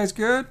okay? You guys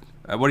good?"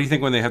 What do you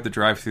think when they have to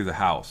drive through the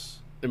house?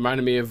 It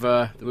reminded me of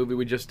the movie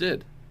we just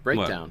did,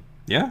 Breakdown. What?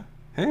 Yeah.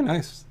 Hey,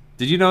 nice.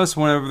 Did you notice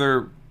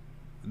whenever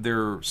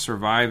they're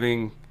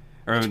surviving,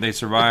 or they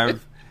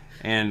survive?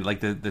 And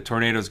the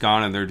tornado's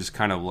gone and they're just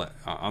kind of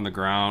on the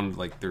ground,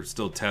 they're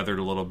still tethered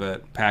a little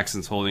bit.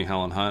 Paxton's holding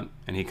Helen Hunt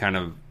and he kind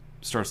of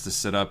starts to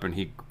sit up and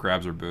he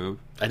grabs her boob.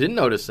 I didn't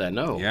notice that,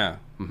 no. Yeah.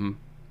 Mm-hmm. He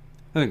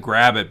doesn't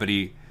grab it, but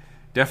he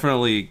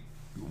definitely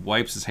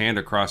wipes his hand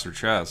across her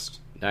chest.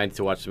 Now I need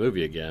to watch the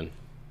movie again.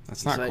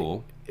 That's not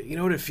cool. You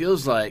know what it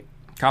feels like?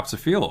 Cops a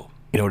feel.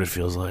 You know what it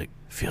feels like?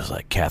 It feels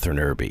like Catherine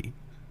Irby.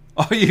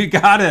 Oh, you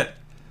got it.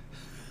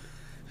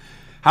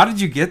 How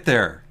did you get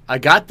there? I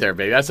got there,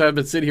 baby. That's why I've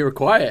been sitting here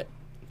quiet.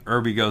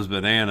 Irby goes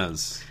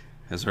bananas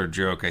is her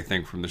joke, I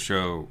think, from the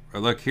show.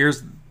 Look,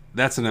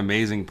 that's an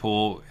amazing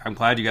pool. I'm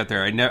glad you got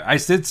there. I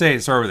did say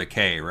it started with a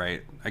K,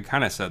 right? I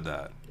kind of said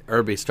that.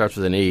 Irby starts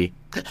with an E.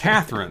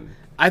 Catherine.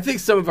 I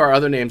think some of our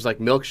other names, like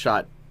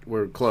Milkshot,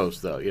 were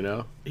close, though,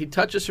 He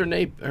touches her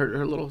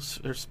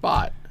her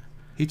spot.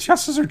 He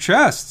touches her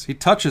chest. He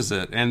touches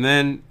it. And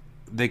then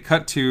they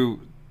cut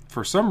to,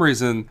 for some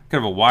reason,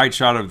 kind of a wide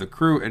shot of the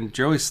crew, and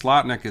Joey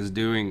Slotnick is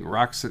doing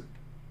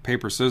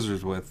paper,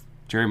 scissors with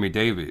Jeremy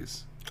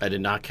Davies. I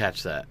did not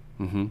catch that.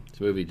 Mm-hmm. This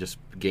movie just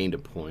gained a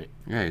point.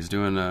 Yeah, he's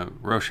doing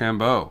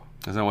Rochambeau.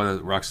 Isn't that what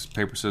the rock,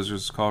 paper,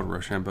 scissors is called?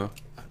 Rochambeau?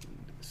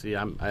 See,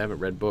 I haven't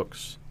read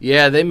books.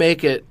 Yeah, they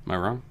make it. Am I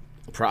wrong?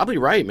 Probably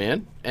right,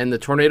 man. And the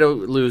tornado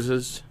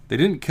loses. They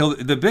didn't kill...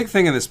 The big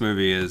thing in this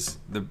movie is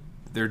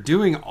they're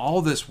doing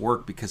all this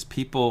work because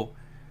people...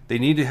 They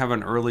need to have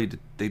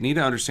they need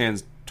to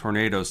understand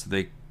tornadoes so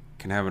they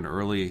can have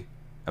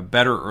a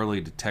better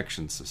early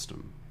detection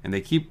system. And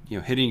they keep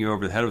hitting you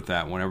over the head with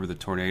that whenever the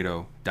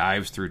tornado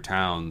dives through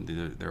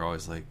town. They're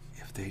always like,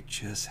 if they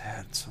just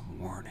had some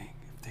warning,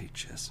 if they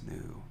just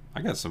knew.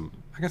 I got some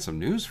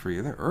news for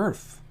you. The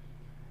Earth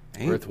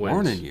ain't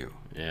warning you.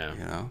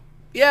 Yeah.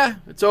 Yeah,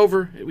 it's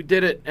over. We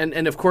did it.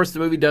 And of course the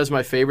movie does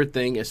my favorite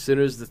thing. As soon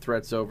as the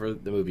threat's over,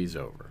 the movie's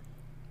over.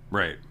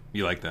 Right.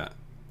 You like that?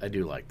 I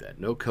do like that.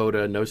 No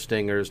coda, no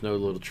stingers, no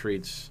little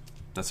treats.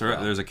 That's all right.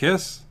 There's a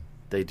kiss.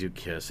 They do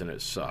kiss, and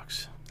it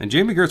sucks. And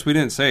Jamie Gertz, we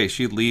didn't say,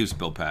 she leaves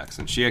Bill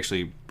Paxton. She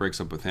actually breaks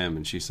up with him,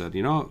 and she said,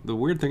 the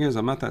weird thing is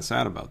I'm not that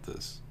sad about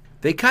this.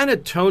 They kind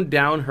of toned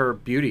down her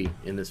beauty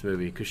in this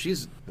movie because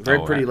she's a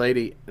very pretty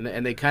lady,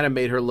 and they kind of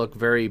made her look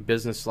very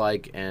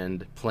businesslike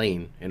and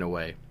plain in a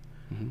way.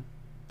 Mm-hmm.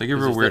 They give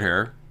her weird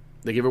hair.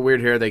 They give her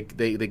weird hair. They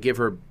give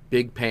her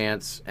big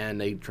pants,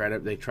 and they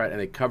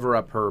cover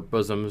up her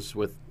bosoms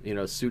with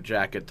suit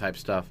jacket type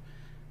stuff.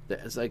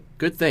 It's like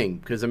good thing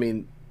because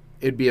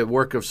it'd be a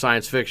work of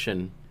science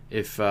fiction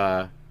if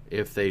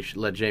they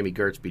let Jamie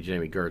Gertz be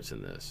Jamie Gertz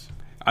in this.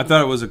 I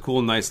thought it was a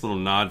cool, nice little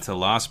nod to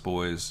Lost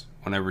Boys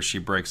whenever she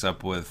breaks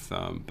up with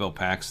Bill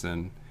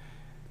Paxton,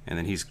 and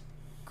then he's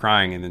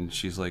crying, and then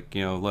she's like,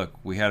 look,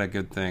 we had a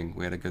good thing,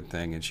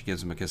 and she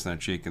gives him a kiss on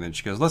the cheek, and then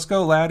she goes, let's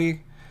go,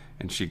 laddie.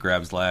 And she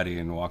grabs Laddie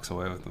and walks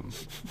away with him.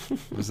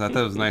 That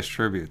was a nice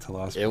tribute to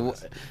Lost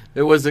Boys.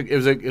 It was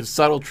a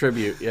subtle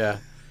tribute, yeah.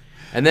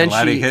 And then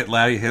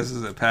Laddie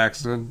hisses at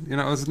Paxton. It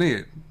was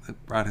neat.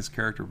 It brought his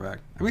character back.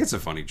 It's a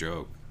funny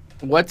joke.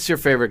 What's your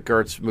favorite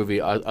Gertz movie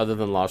other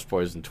than Lost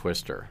Boys and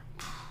Twister?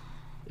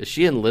 Is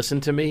she in Listen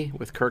to Me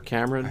with Kirk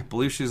Cameron? I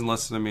believe she's in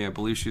Listen to Me. I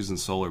believe she's in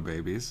Solar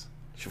Babies.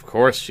 Of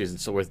course,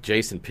 she's with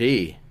Jason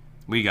P.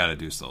 We got to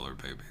do Solar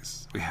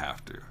Babies. We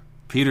have to.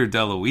 Peter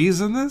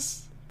DeLuise in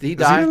this? Did he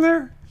die? Is he in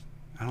there?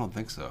 I don't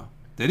think so.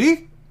 Did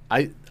he?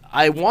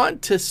 I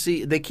want to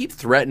see. They keep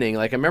threatening.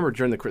 Like I remember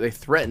they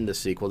threatened the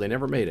sequel. They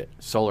never made it.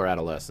 Solar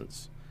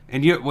Adolescence.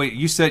 And you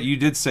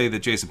did say that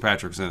Jason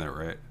Patrick's in there,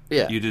 right?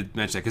 Yeah. You did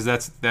mention that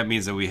because that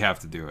means that we have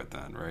to do it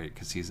then, right?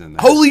 Because he's in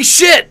there. Holy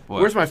shit!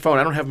 What? Where's my phone?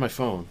 I don't have my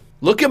phone.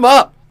 Look him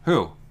up.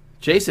 Who?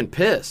 Jason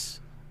Piss.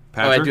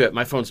 Patrick? Oh, I do it.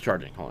 My phone's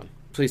charging. Hold on.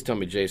 Please tell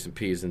me Jason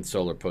P is in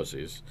Solar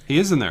Pussies. He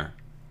is in there.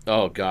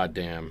 Oh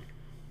goddamn.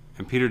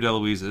 And Peter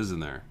DeLuise is in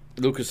there.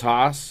 Lucas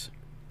Haas,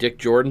 Dick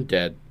Jordan,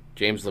 dead.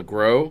 James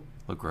LeGros.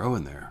 LeGros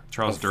in there.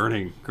 Charles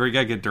Durning. We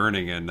gotta get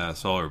Durning in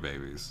Solar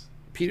Babies.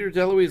 Peter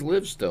DeLuise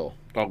lives still.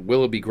 Oh,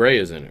 Willoughby Gray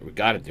is in it. We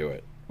gotta do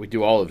it. We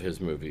do all of his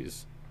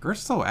movies.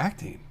 Gert's still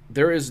acting.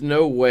 There is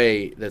no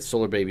way that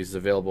Solar Babies is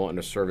available in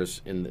a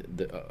service in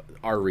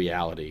our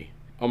reality.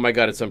 Oh my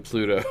god, it's on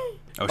Pluto.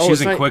 Oh,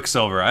 she's in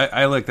Quicksilver.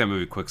 I like that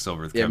movie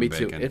Quicksilver with Kevin me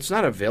Bacon. too. It's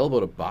not available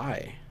to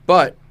buy,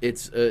 but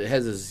it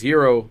has a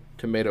 0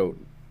 tomato.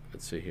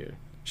 Let's see here.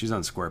 She's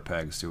on Square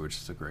Pegs too, which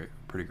is a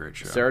pretty great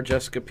show. Sarah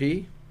Jessica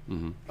P.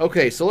 Mm-hmm.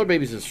 Okay, Solar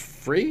Babies is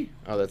free.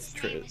 Oh, that's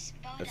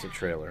a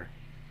trailer.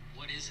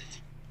 What is it?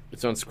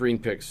 It's on Screen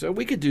Pics, so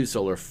we could do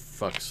Solar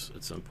Fucks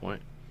at some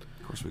point.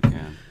 Of course we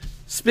can.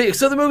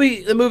 So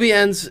the movie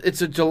ends.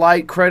 It's a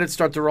delight. Credits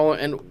start to roll,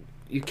 and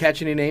you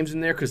catch any names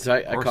in there? Because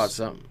I caught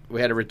some.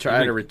 We had a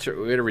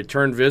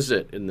return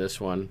visit in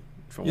this one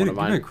from one of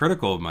mine. You've been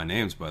critical of my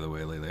names, by the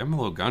way, lately. I'm a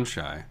little gun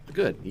shy.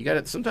 Good. You got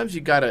it. Sometimes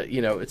you got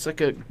to. It's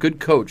like a good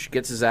coach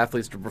gets his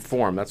athletes to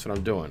perform. That's what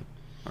I'm doing.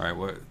 All right.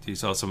 What do you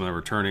saw some of them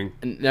returning?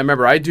 And now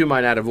remember, I do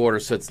mine out of order,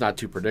 so it's not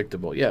too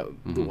predictable. Yeah.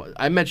 Mm-hmm.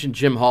 I mentioned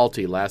Jim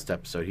Halty last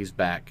episode. He's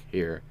back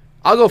here.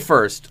 I'll go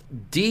first.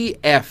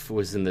 DF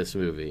was in this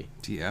movie.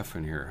 DF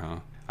in here, huh?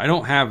 I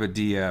don't have a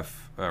DF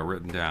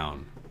written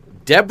down.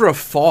 Deborah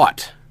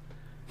Fought.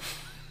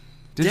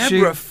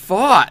 Deborah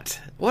Fought.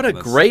 What a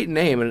great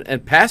name.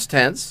 And past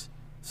tense,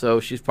 so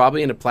she's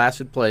probably in a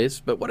placid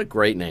place, but what a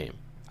great name.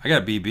 I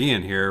got BB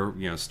in here,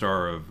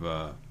 star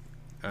of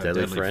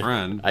Deadly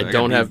Friend. I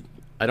don't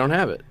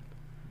have it.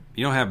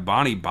 You don't have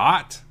Bonnie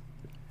Bott?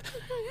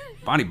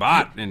 Bonnie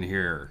Bott in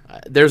here.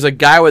 There's a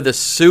guy with a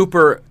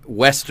super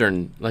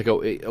Western, like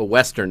a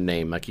Western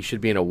name, like he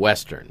should be in a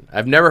Western.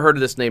 I've never heard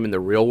of this name in the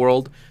real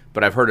world,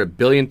 but I've heard it a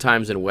billion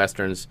times in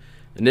Westerns.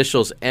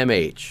 Initials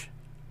MH.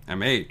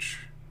 MH.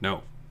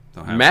 No.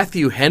 Don't have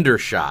Matthew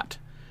Hendershot.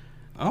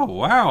 Oh,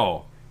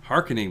 wow.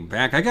 Harkening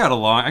back. I got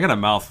a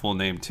mouthful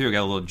name, too. I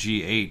got a little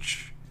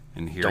GH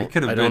in here. He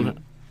could have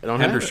been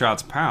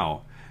Hendershot's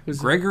pal.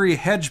 Gregory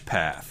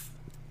Hedgepath.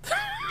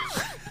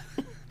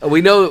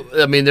 We know,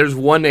 there's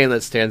one name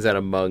that stands out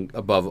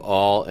above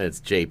all, and it's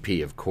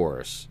JP, of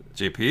course.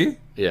 JP?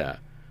 Yeah.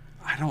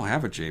 I don't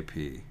have a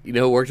JP. You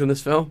know who worked on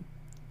this film?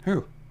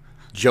 Who?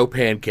 Joe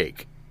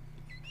Pancake.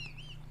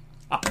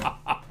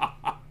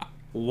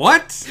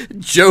 What?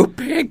 Joe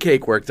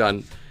Pancake worked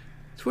on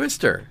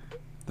Twister.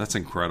 That's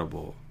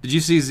incredible. Did you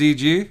see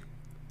ZG?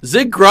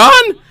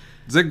 Zigron?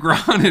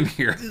 Zigron in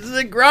here.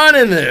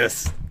 Zigron in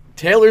this.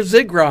 Taylor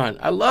Zigron.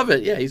 I love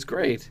it. Yeah, he's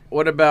great.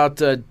 What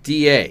about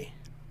DA?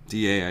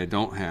 DA I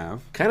don't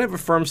have. Kind of a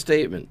firm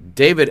statement.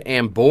 David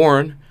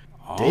Amborn.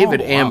 Oh,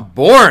 David wow.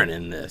 Amborn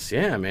in this.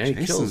 Yeah, man. He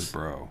Jesus, kills.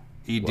 bro.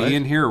 ED What?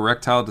 in here?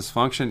 Erectile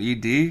dysfunction?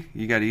 ED?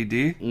 You got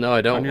ED? No,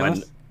 I don't. on your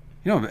list?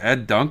 You don't have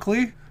Ed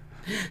Dunkley?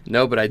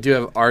 No, but I do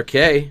have RK.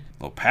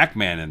 Little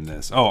Pac-Man in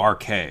this. Oh,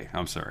 RK.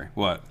 I'm sorry.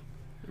 What?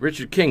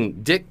 Richard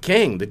King. Dick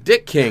King. The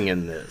Dick King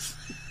in this.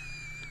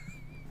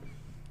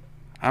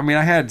 I mean,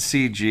 I had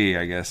CG,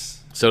 I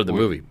guess. So did the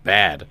movie.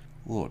 Bad.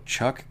 Little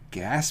Chuck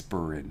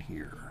Gasper in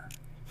here.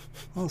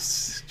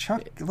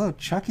 Little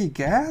Chucky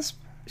Gasp?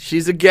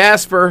 She's a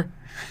gasper.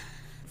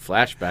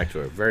 Flashback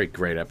to a very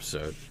great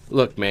episode.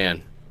 Look,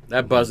 man,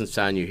 that buzzing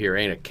sound you hear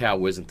ain't a cow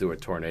whizzing through a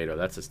tornado.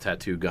 That's his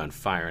tattoo gun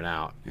firing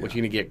out. Yeah. What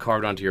you gonna get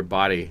carved onto your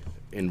body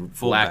in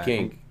Full black back.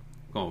 ink?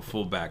 Going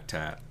full back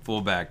tat. Full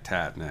back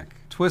tat, Nick.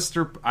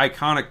 Twister,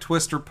 iconic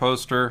Twister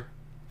poster.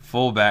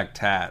 Full back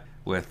tat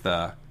with,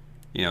 that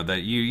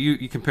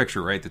you can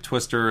picture, right? The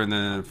Twister, and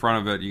then in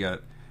front of it, you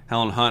got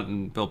Helen Hunt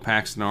and Bill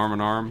Paxton arm in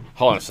arm.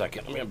 Hold on a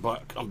second. Let me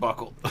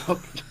unbuckle.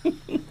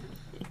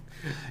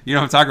 You know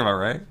what I'm talking about,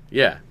 right?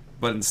 Yeah.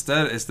 But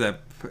instead, it's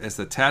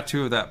the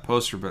tattoo of that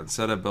poster, but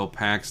instead of Bill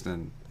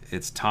Paxton,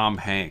 it's Tom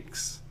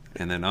Hanks.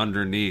 And then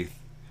underneath,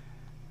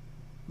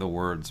 the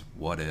words,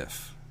 "What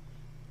if?"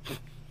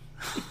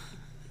 What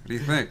do you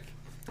think?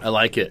 I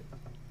like it.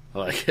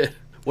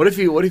 What if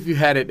you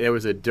had it, there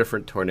was a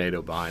different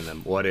tornado behind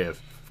them? What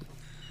if?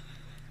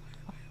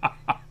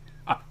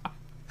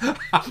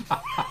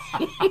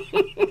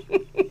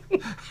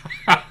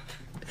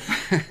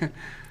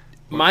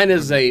 Mine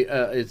is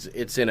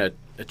it's in a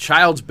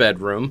child's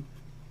bedroom,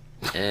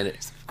 and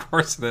Of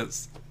course it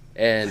is.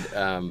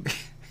 and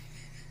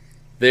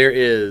there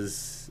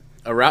is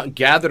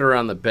gathered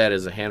around the bed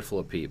is a handful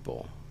of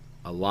people,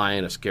 a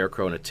lion, a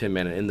scarecrow, and a Tin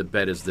Man, and in the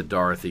bed is the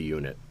Dorothy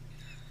unit.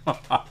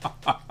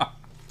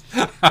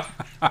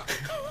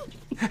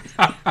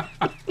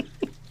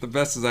 The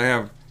best is I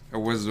have a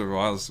Wizard of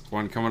Oz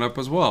one coming up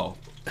as well.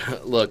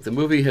 Look, the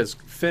movie has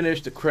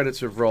finished, the credits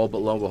have rolled, but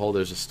lo and behold,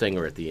 there's a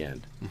stinger at the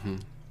end. Mm-hmm.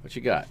 What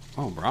you got?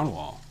 Oh,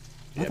 Brownwall.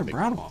 Another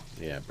Brownwall.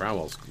 Yeah,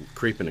 Brownwell's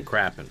creeping and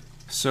crapping.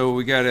 So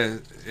we got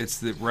it's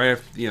the right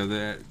after,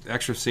 the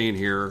extra scene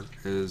here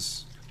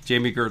is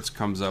Jamie Gertz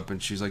comes up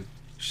and she's like,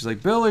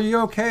 Bill, are you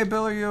okay?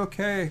 Bill, are you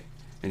okay?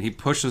 And he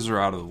pushes her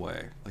out of the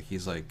way. Like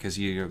he's like, because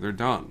they're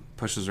done.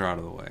 Pushes her out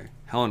of the way.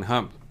 Helen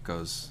Hunt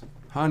goes,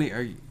 honey,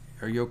 are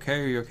you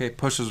okay? Are you okay?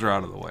 Pushes her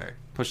out of the way.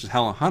 Pushes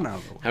Helen Hunt out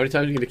of the way. How many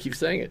times are you going to keep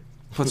saying it?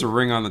 Puts a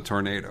ring on the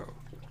tornado.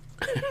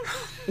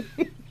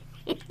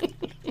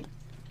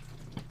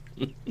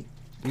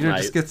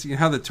 Just gets Right.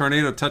 how the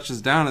tornado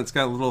touches down. It's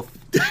got a little,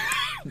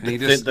 and he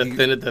just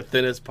the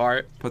thinnest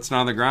part. puts it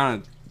on the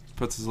ground and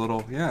drops his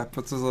little. I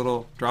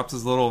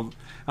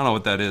don't know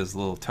what that is.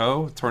 Little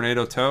toe,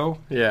 tornado toe.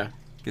 Yeah.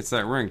 Gets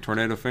that ring,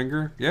 tornado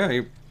finger. Yeah,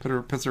 he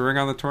puts a ring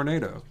on the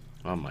tornado.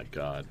 Oh my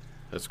God,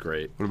 that's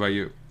great. What about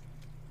you?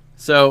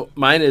 So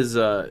mine is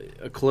a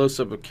close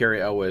up of Cary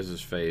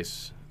Elwes'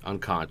 face,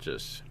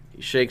 unconscious.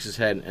 He shakes his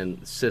head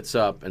and sits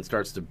up and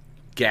starts to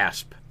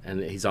gasp,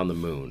 and he's on the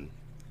moon.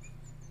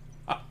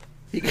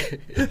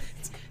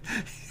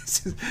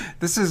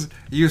 This is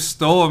you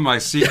stole my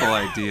sequel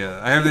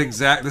idea. I have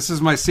this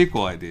is my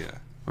sequel idea,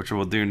 which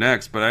we'll do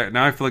next. But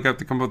now I feel like I have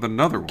to come up with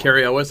another one.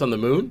 Cary Elwes on the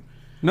moon?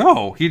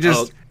 No, he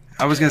just. Oh.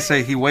 I was gonna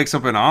say he wakes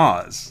up in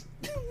Oz.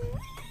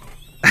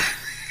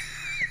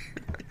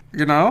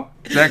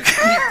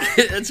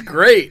 That's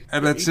great.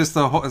 And that's just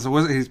the whole.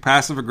 He's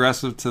passive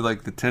aggressive to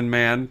like the Tin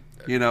Man.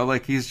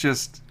 Like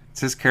it's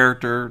his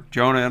character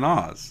Jonah in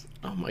Oz.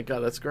 Oh my God,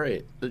 that's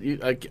great.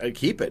 I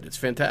keep it. It's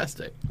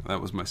fantastic.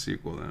 That was my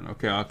sequel then.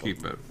 Okay, I'll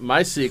keep it.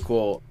 My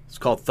sequel is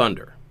called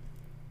Thunder.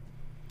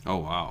 Oh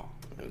wow.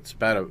 It's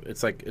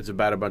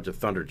about a bunch of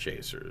thunder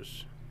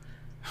chasers.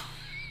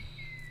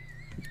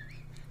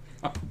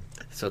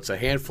 So it's a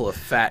handful of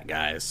fat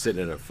guys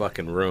sitting in a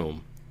fucking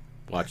room,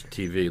 watching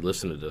TV,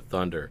 listening to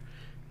thunder.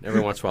 And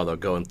every once in a while, they'll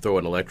go and throw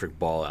an electric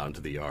ball out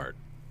into the yard.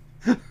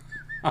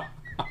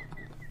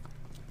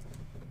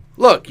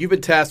 Look, you've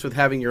been tasked with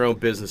having your own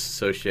business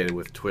associated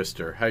with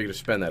Twister. How are you going to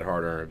spend that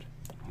hard-earned?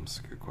 That's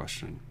a good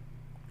question.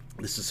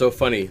 This is so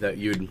funny that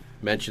you'd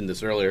mentioned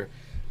this earlier.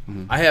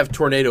 Mm-hmm. I have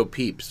tornado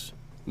peeps.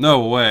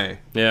 No way.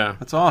 Yeah.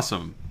 That's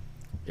awesome.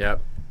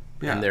 Yep.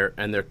 Yeah.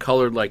 And they're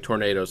colored like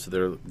tornadoes, so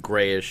they're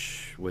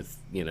grayish with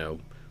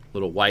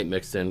little white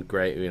mixed in,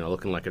 gray,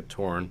 looking like a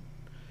torn.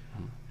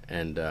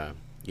 And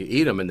you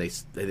eat them, and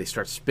they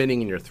start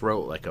spinning in your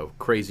throat like a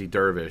crazy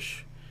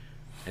dervish,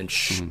 and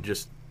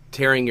just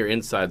tearing your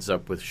insides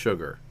up with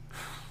sugar.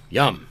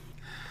 Yum.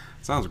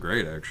 Sounds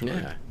great, actually.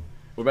 Yeah.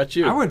 What about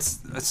you? I would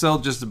sell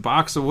just a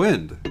box of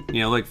wind.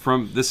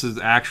 This is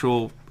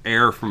actual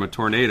air from a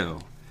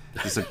tornado.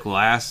 It's a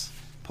glass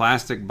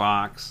plastic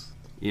box.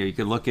 You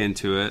could look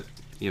into it.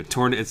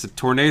 It's a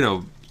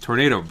tornado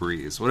tornado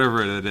breeze,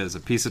 whatever it is, a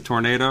piece of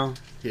tornado,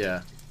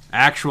 Yeah.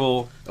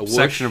 actual A whoosh?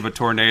 section of a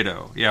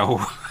tornado.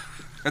 Yeah,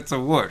 it's a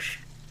whoosh.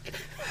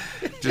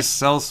 Just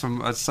sell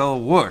a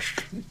whoosh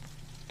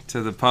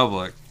to the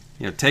public.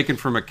 You know, taken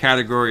from a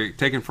category,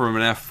 taken from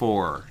an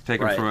F4,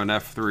 taken Right. from an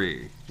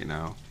F3. You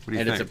know, what do you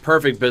And think? it's a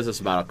perfect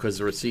business model because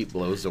the receipt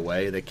blows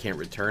away. They can't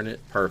return it.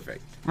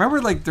 Perfect.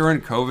 Remember, like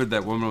during COVID,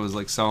 that woman was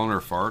like selling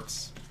her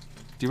farts.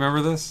 Do you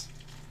remember this?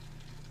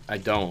 I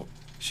don't.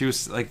 She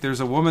was like, there's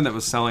a woman that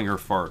was selling her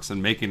farts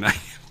and making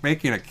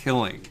a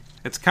killing.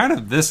 It's kind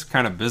of this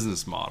kind of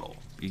business model.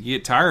 You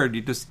get tired,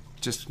 you just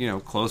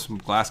close some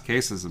glass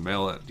cases and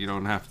mail it. You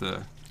don't have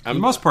to. For the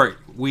most part,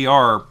 we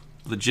are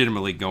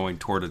legitimately going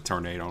toward a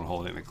tornado and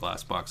holding the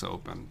glass box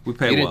open. We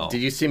pay well.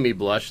 Did you see me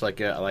blush like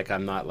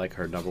I'm not like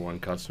her number one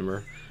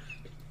customer?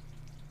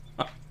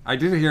 I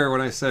did hear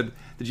when I said,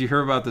 "Did you hear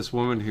about this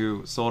woman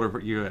who sold her?"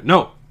 You went,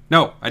 no,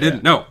 I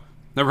didn't. No,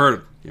 never heard of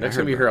it. Yeah, Next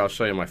time you're here, I'll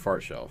show you my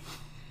fart shelf.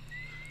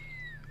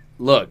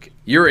 Look,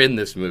 you're in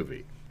this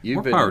movie. You've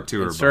More been power to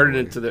her, inserted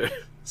by the way. into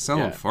the.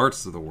 selling Yeah.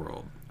 farts to the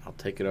world. I'll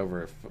take it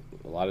over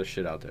a lot of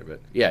shit out there,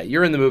 but yeah,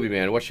 you're in the movie,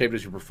 man. What shape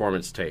does your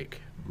performance take?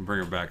 I'm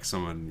bringing back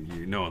someone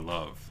you know and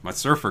love. My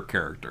surfer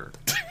character.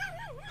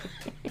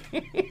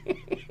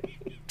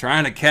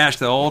 Trying to catch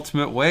the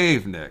ultimate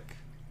wave, Nick.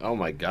 Oh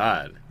my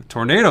God! A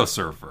tornado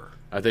surfer.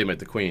 I think you meant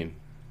the Queen.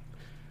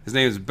 His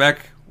name is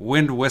Beck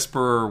Wind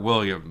Whisperer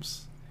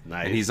Williams.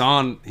 Nice.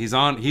 And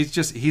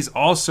he's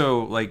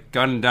also like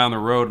gunning down the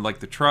road like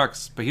the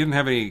trucks, but he didn't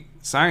have any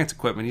science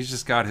equipment. He's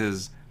just got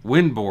his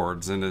wind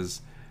boards and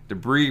his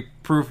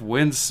debris-proof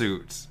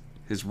windsuit,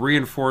 his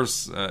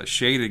reinforced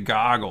shaded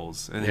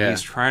goggles, and Yeah.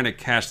 he's trying to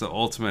catch the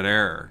ultimate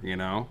air, you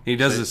know? He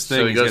does this thing.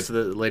 So he he's goes got- to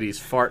the lady's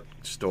fart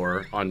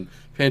store on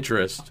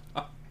Pinterest.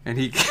 and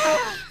he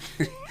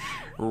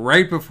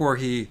right before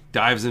he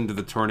dives into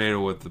the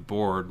tornado with the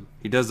board,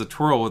 he does a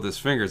twirl with his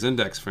fingers,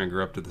 index finger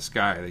up to the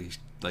sky,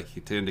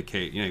 to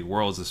indicate, he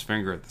whirls his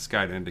finger at the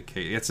sky to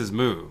indicate. It's his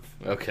move.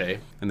 Okay.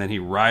 And then he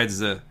rides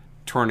the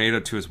tornado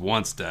to his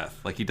once death.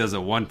 Like he does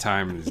it one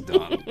time and he's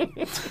done.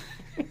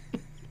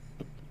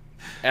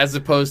 As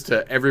opposed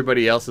to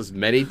everybody else's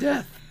many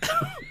death.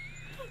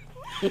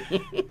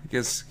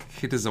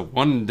 He does a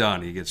one and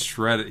done. He gets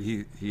shredded.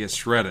 He gets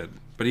shredded.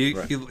 But he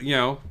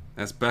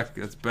that's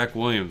Beck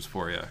Williams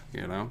for you.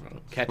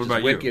 Catches What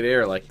about wicked you?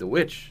 air like the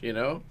witch,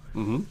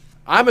 Mm-hmm.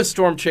 I'm a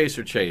storm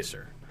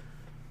chaser.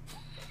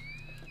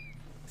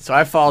 So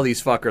I follow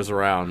these fuckers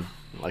around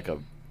like a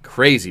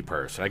crazy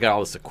person. I got all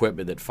this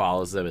equipment that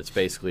follows them. It's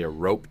basically a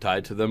rope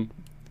tied to them.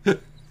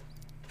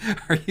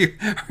 Are you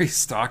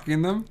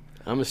stalking them?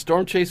 I'm a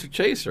storm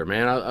chaser,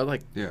 man. I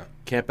like Yeah.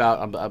 camp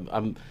out.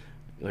 I'm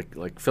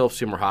like Philip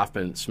Seymour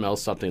Hoffman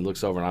smells something,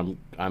 looks over, and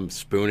I'm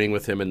spooning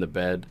with him in the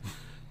bed,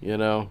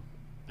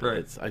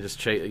 Right. I just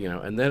chase,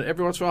 and then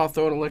every once in a while I'll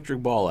throw an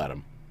electric ball at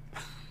him.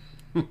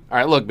 All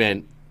right, look,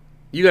 man,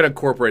 you got to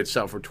incorporate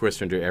something for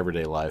Twister into your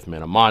everyday life,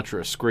 man. A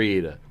mantra, a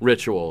screed, a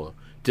ritual, a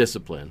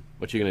discipline.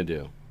 What you gonna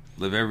do?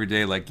 Live every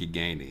day like you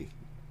gainy.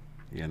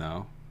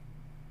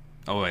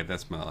 Oh wait,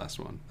 that's my last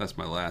one. That's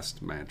my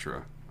last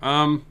mantra.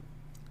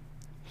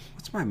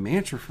 What's my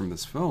mantra from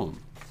this film?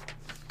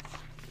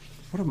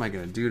 What am I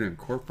gonna do to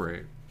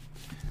incorporate?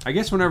 I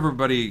guess when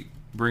everybody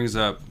brings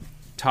up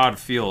Todd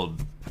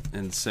Field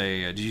and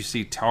say, "Did you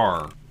see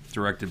Tar?"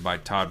 directed by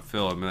Todd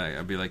Field,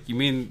 I'd be like, "You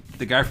mean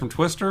the guy from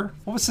Twister?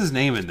 What was his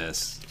name in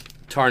this?"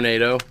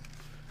 Tornado.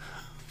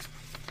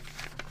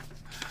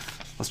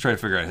 Let's try to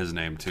figure out his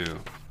name too.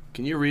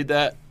 Can you read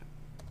that?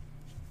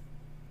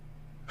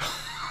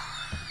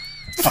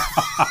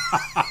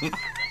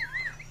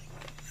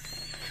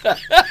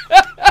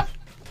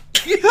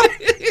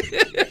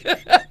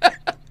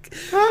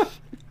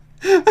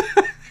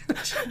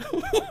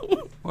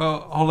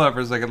 Well, hold on for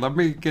a second. Let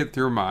me get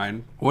through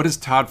mine. What is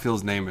Todd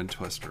Field's name in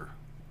Twister?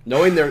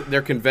 Knowing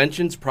their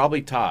conventions,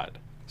 probably Todd.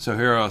 So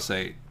here I'll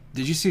say,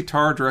 did you see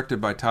Tar directed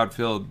by Todd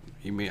Field?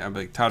 I'm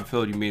like, Todd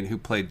Field, you mean who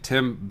played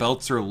Tim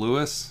Belzer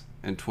Lewis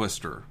in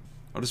Twister?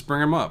 I'll just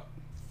bring him up.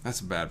 That's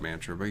a bad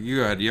mantra, but you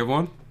go ahead. Do you have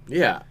one?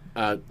 Yeah.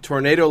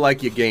 Tornado like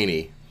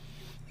Yagani.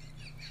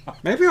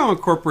 Maybe I'll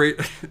incorporate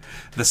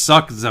the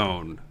suck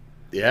zone.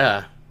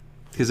 Yeah.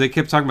 Because they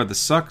kept talking about the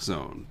suck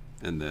zone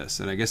in this,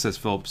 and I guess that's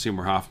Philip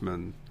Seymour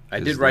Hoffman. I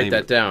His did write name-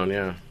 that down,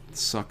 yeah.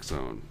 Suck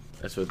zone.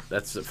 That's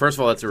first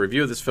of all, that's a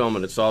review of this film,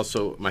 and it's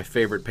also my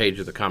favorite page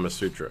of the Kama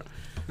Sutra.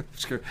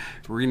 Just gonna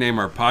rename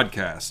our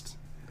podcast.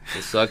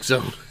 The Suck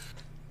Zone.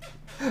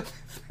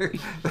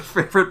 The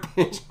favorite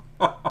page.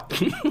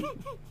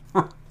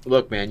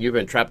 Look, man, you've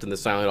been trapped in the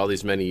silent all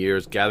these many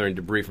years, gathering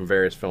debris from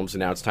various films, and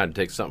now it's time to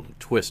take something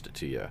twisted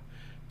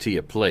to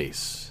your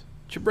place.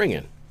 What you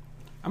bringing?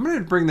 I'm going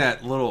to bring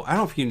that little... I don't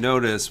know if you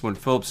noticed when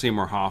Philip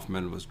Seymour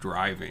Hoffman was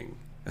driving,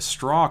 a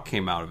straw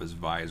came out of his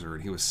visor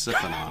and he was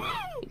sipping on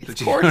it. Did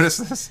you course. notice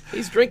this?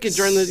 He's drinking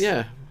during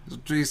the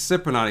He's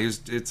sipping on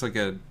it.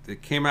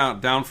 It came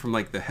out down from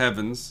like the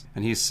heavens,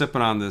 and he's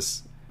sipping on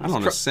this, I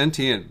don't know,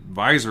 sentient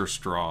visor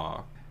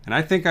straw. And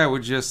I think I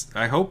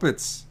hope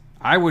it's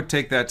I would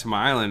take that to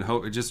my island.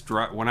 Hope it just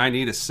when I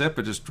need a sip,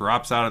 it just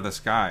drops out of the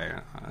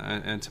sky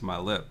into my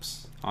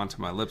lips,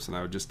 onto my lips, and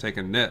I would just take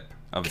a nip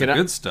of the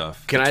good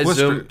stuff. Can I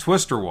zoom?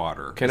 Twister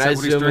water. Can Is that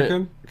what he's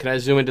drinking? Can I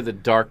zoom into the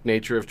dark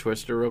nature of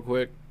Twister real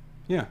quick?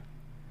 Yeah.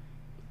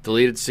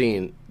 Deleted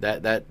scene.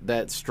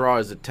 That straw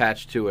is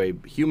attached to a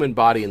human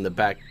body in the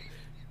back.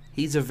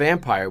 He's a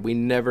vampire. We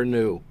never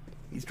knew.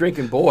 He's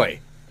drinking boy.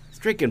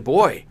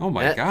 Oh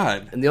my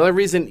God. And the only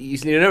reason you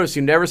notice,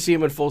 you never see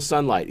him in full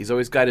sunlight. He's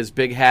always got his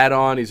big hat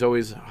on. He's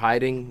always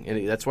hiding,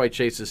 and that's why he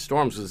chases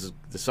storms, because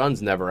the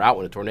sun's never out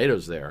when a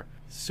tornado's there.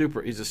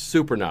 He's a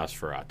super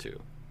Nosferatu.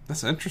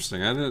 That's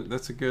interesting.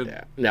 That's a good.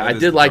 Yeah. No, I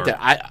did like that.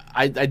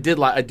 I do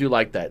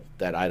like that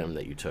item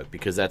that you took,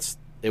 because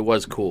it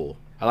was cool.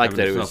 I like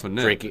that he was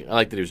drinking. I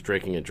like that he was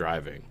drinking and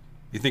driving.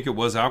 You think it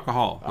was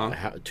alcohol?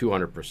 Huh?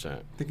 200%. I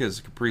think it's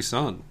Capri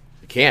Sun.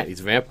 You can't. He's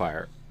a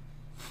vampire.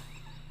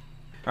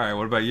 All right.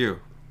 What about you?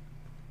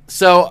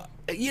 So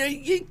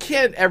you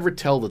can't ever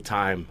tell the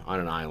time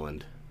on an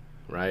island,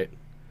 right?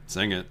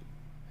 Sing it.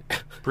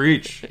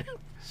 Preach.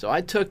 So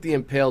I took the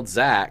impaled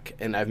Zach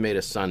and I've made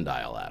a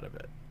sundial out of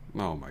it.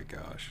 Oh my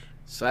gosh.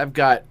 So I've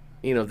got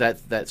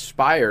that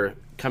spire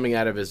coming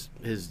out of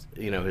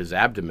his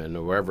abdomen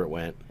or wherever it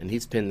went, and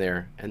he's pinned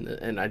there, and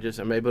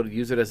I'm able to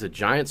use it as a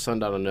giant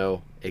sundial to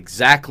know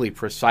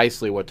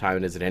precisely what time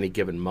it is at any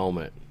given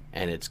moment,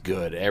 and it's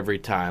good every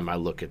time I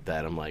look at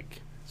that. I'm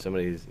like,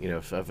 somebody's,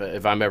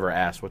 if I'm ever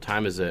asked what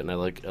time is it, and I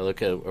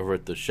look over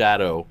at the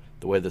shadow,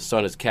 the way the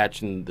sun is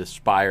catching the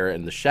spire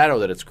and the shadow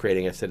that it's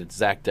creating, I said it's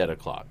Zach dead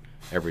o'clock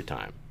every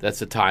time. That's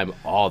the time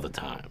all the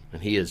time,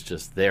 and he is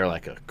just there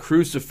like a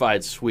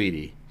crucified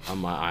sweetie on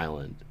my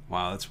island.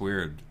 Wow, that's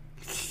weird.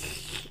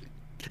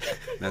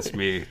 That's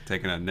me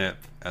taking a nip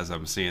as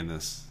I'm seeing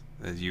this,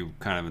 as you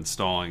kind of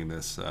installing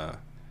this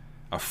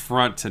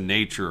affront to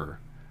nature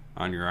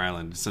on your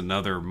island. It's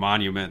another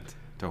monument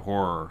to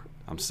horror.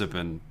 I'm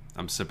sipping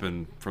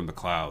from the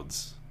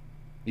clouds.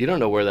 You don't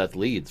know where that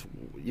leads.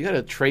 You got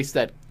to trace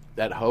that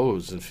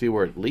hose and see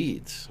where it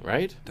leads,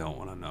 right? Don't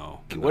want to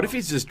know. What if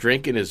he's just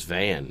drinking his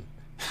van?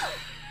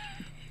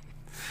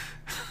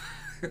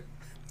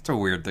 It's a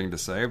weird thing to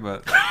say,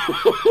 but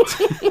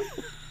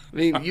I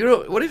mean,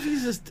 what if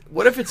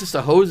it's just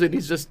a hose and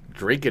he's just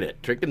drinking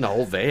the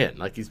whole van,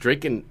 like he's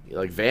drinking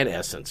like van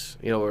essence,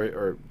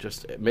 or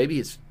just maybe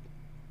it's,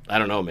 I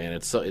don't know, man.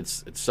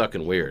 It's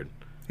sucking weird.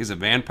 He's a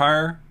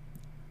vampire.